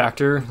a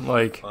factor.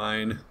 Like,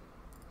 fine.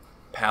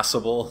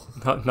 Passable.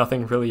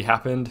 Nothing really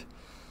happened.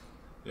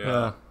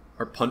 Yeah.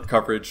 Our punt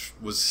coverage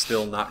was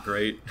still not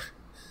great.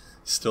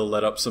 Still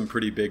let up some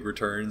pretty big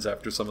returns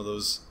after some of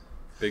those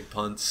big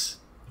punts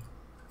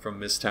from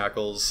missed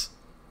tackles.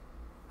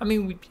 I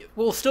mean,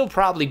 we'll still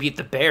probably beat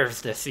the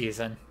Bears this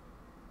season.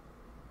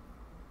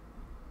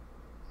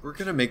 We're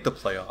going to make the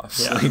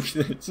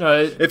playoffs.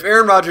 Yeah. If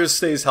Aaron Rodgers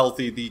stays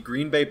healthy, the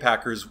Green Bay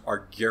Packers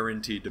are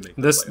guaranteed to make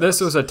the playoffs. This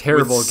was a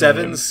terrible With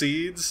 7 game.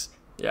 seeds?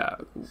 Yeah.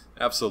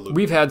 Absolutely.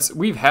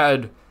 We've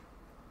had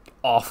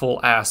awful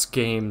ass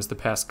games the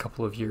past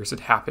couple of years.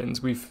 It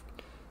happens. We've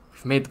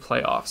made the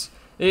playoffs.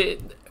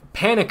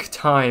 Panic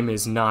time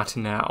is not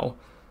now.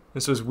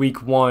 This was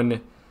week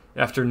 1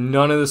 after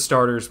none of the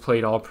starters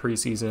played all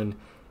preseason,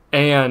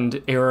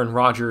 and Aaron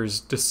Rodgers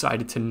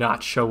decided to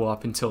not show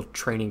up until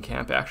training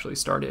camp actually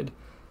started.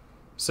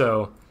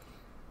 So,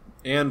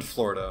 and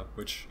Florida,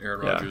 which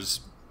Aaron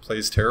Rodgers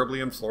plays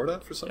terribly in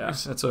Florida for some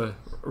reason. That's a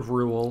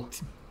rule.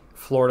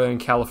 Florida and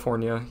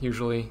California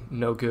usually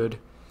no good.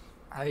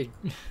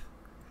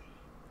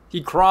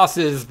 He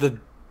crosses the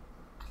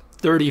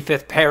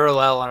 35th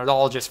parallel and it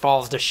all just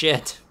falls to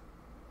shit.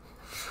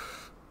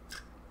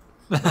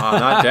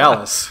 Not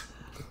Dallas.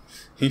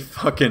 He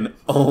fucking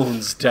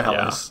owns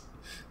Dallas.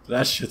 Yeah.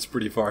 That shit's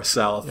pretty far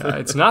south. Yeah,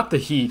 it's not the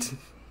Heat.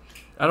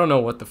 I don't know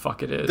what the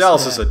fuck it is.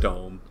 Dallas is a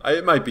dome.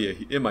 It might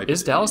be.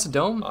 Is Dallas a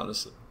dome?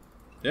 Honestly,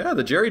 yeah,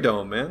 the Jerry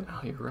Dome, man.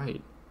 Oh, you're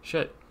right.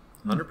 Shit.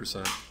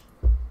 100%.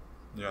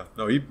 Yeah.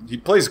 No, he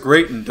plays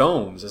great in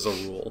domes as a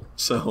rule.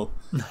 So,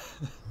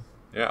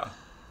 yeah.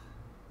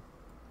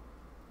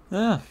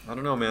 Yeah. I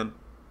don't know, man.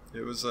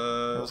 It was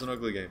an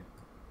ugly game.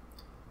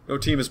 No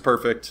team is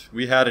perfect.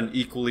 We had an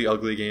equally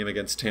ugly game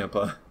against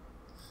Tampa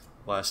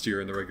last year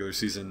in the regular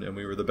season, and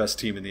we were the best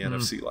team in the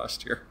NFC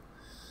last year.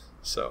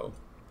 So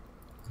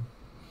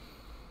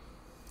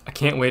I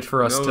can't wait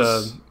for us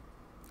to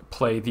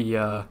play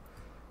the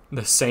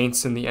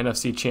Saints in the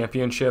NFC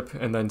Championship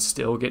and then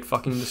still get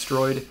fucking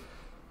destroyed,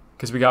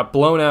 because we got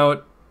blown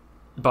out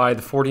by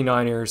the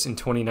 49ers in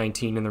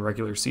 2019 in the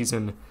regular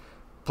season,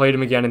 played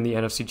them again in the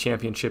NFC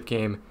Championship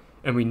game,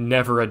 and we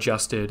never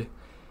adjusted.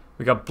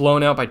 We got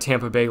blown out by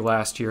Tampa Bay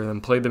last year,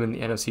 then played them in the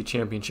NFC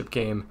Championship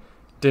game,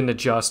 didn't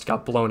adjust,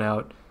 got blown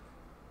out.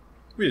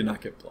 We did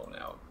not get blown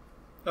out.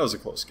 That was a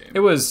close game.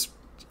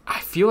 I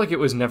feel like it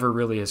was never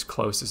really as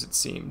close as it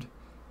seemed.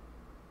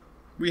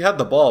 We had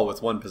the ball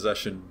with one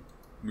possession.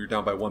 We were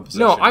down by one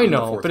possession. No, I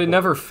know, but it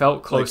never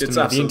felt close to me.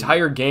 The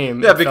entire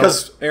game. Yeah,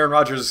 because Aaron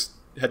Rodgers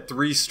had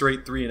 3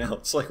 straight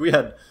 3-and-outs. Like, we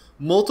had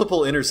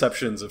multiple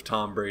interceptions of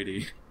Tom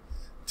Brady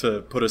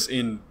to put us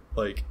in,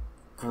 like,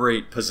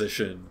 great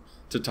position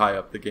to tie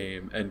up the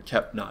game, and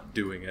kept not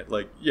doing it.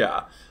 Like,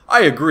 yeah,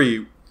 I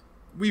agree.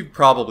 We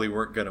probably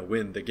weren't going to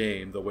win the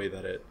game the way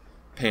that it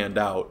panned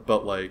out,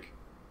 but, like,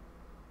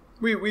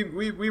 we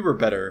were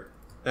better.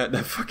 That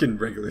fucking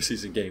regular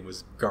season game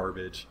was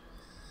garbage.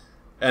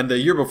 And the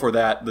year before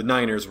that, the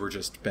Niners were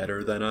just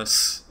better than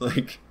us.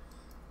 Like,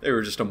 they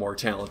were just a more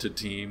talented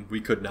team. We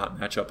could not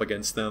match up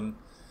against them.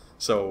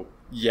 So,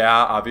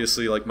 yeah,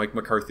 obviously, like, Mike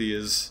McCarthy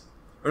is...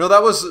 Or no,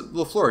 that was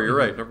LaFleur. You're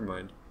right. Never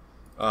mind.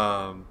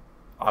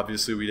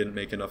 Obviously, we didn't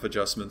make enough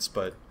adjustments,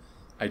 but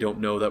I don't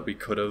know that we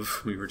could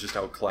have. We were just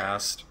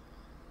outclassed.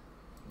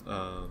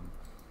 We'll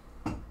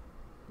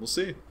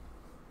see.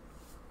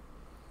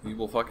 We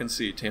will fucking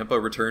see. Tampa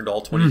returned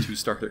all 22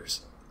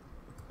 starters.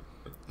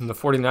 And the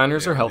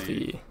 49ers are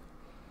healthy.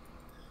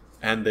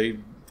 And they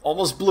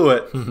almost blew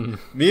it.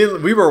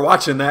 We were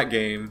watching that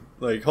game.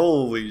 Like,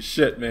 holy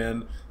shit,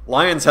 man.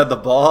 Lions had the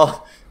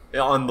ball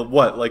on the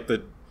what? Like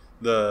the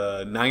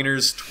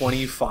Niners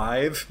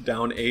 25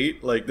 down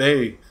 8. Like,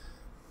 they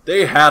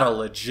had a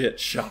legit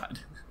shot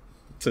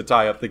to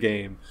tie up the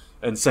game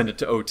and send it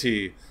to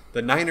OT.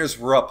 The Niners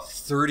were up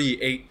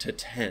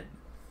 38-10.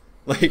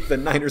 Like, the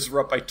Niners were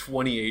up by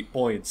 28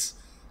 points,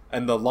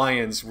 and the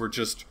Lions were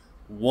just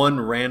one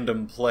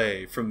random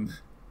play from,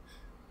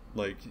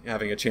 like,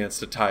 having a chance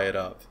to tie it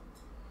up.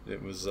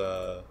 It was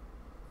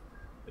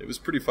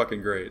pretty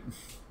fucking great.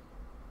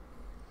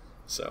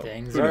 So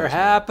things are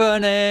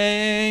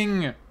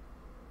happening.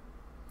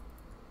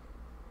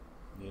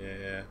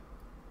 Yeah.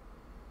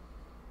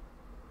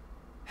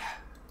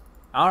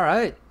 All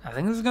right. I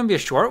think this is going to be a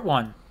short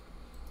one.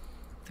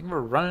 I think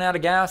we're running out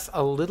of gas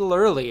a little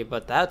early,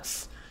 but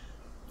that's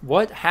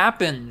what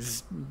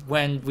happens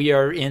when we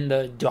are in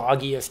the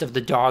doggiest of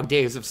the dog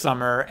days of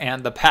summer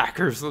and the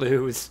Packers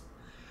lose.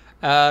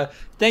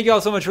 Thank you all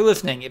so much for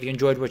listening. If you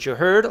enjoyed what you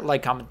heard,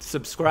 like, comment,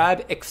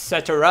 subscribe,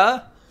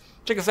 etc.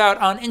 Check us out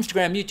on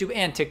Instagram, YouTube,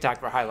 and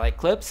TikTok for highlight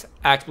clips.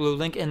 ActBlue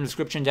link in the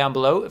description down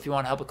below if you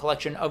want to help a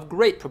collection of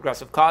great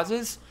progressive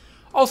causes.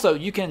 Also,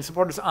 you can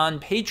support us on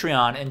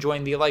Patreon and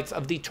join the likes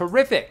of the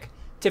terrific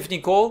Tiffany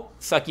Cole,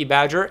 Sucky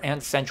Badger,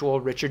 and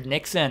sensual Richard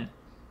Nixon.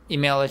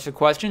 Email us your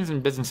questions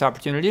and business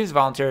opportunities,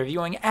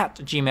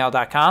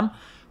 voluntaryviewing@gmail.com.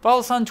 Follow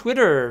us on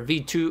Twitter,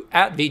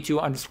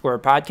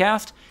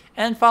 V2@V2_podcast,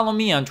 and follow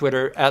me on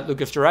Twitter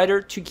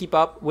 @LucasTheWriter to keep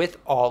up with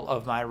all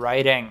of my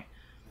writing.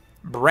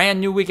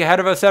 Brand new week ahead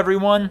of us,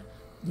 everyone.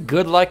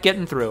 Good luck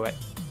getting through it.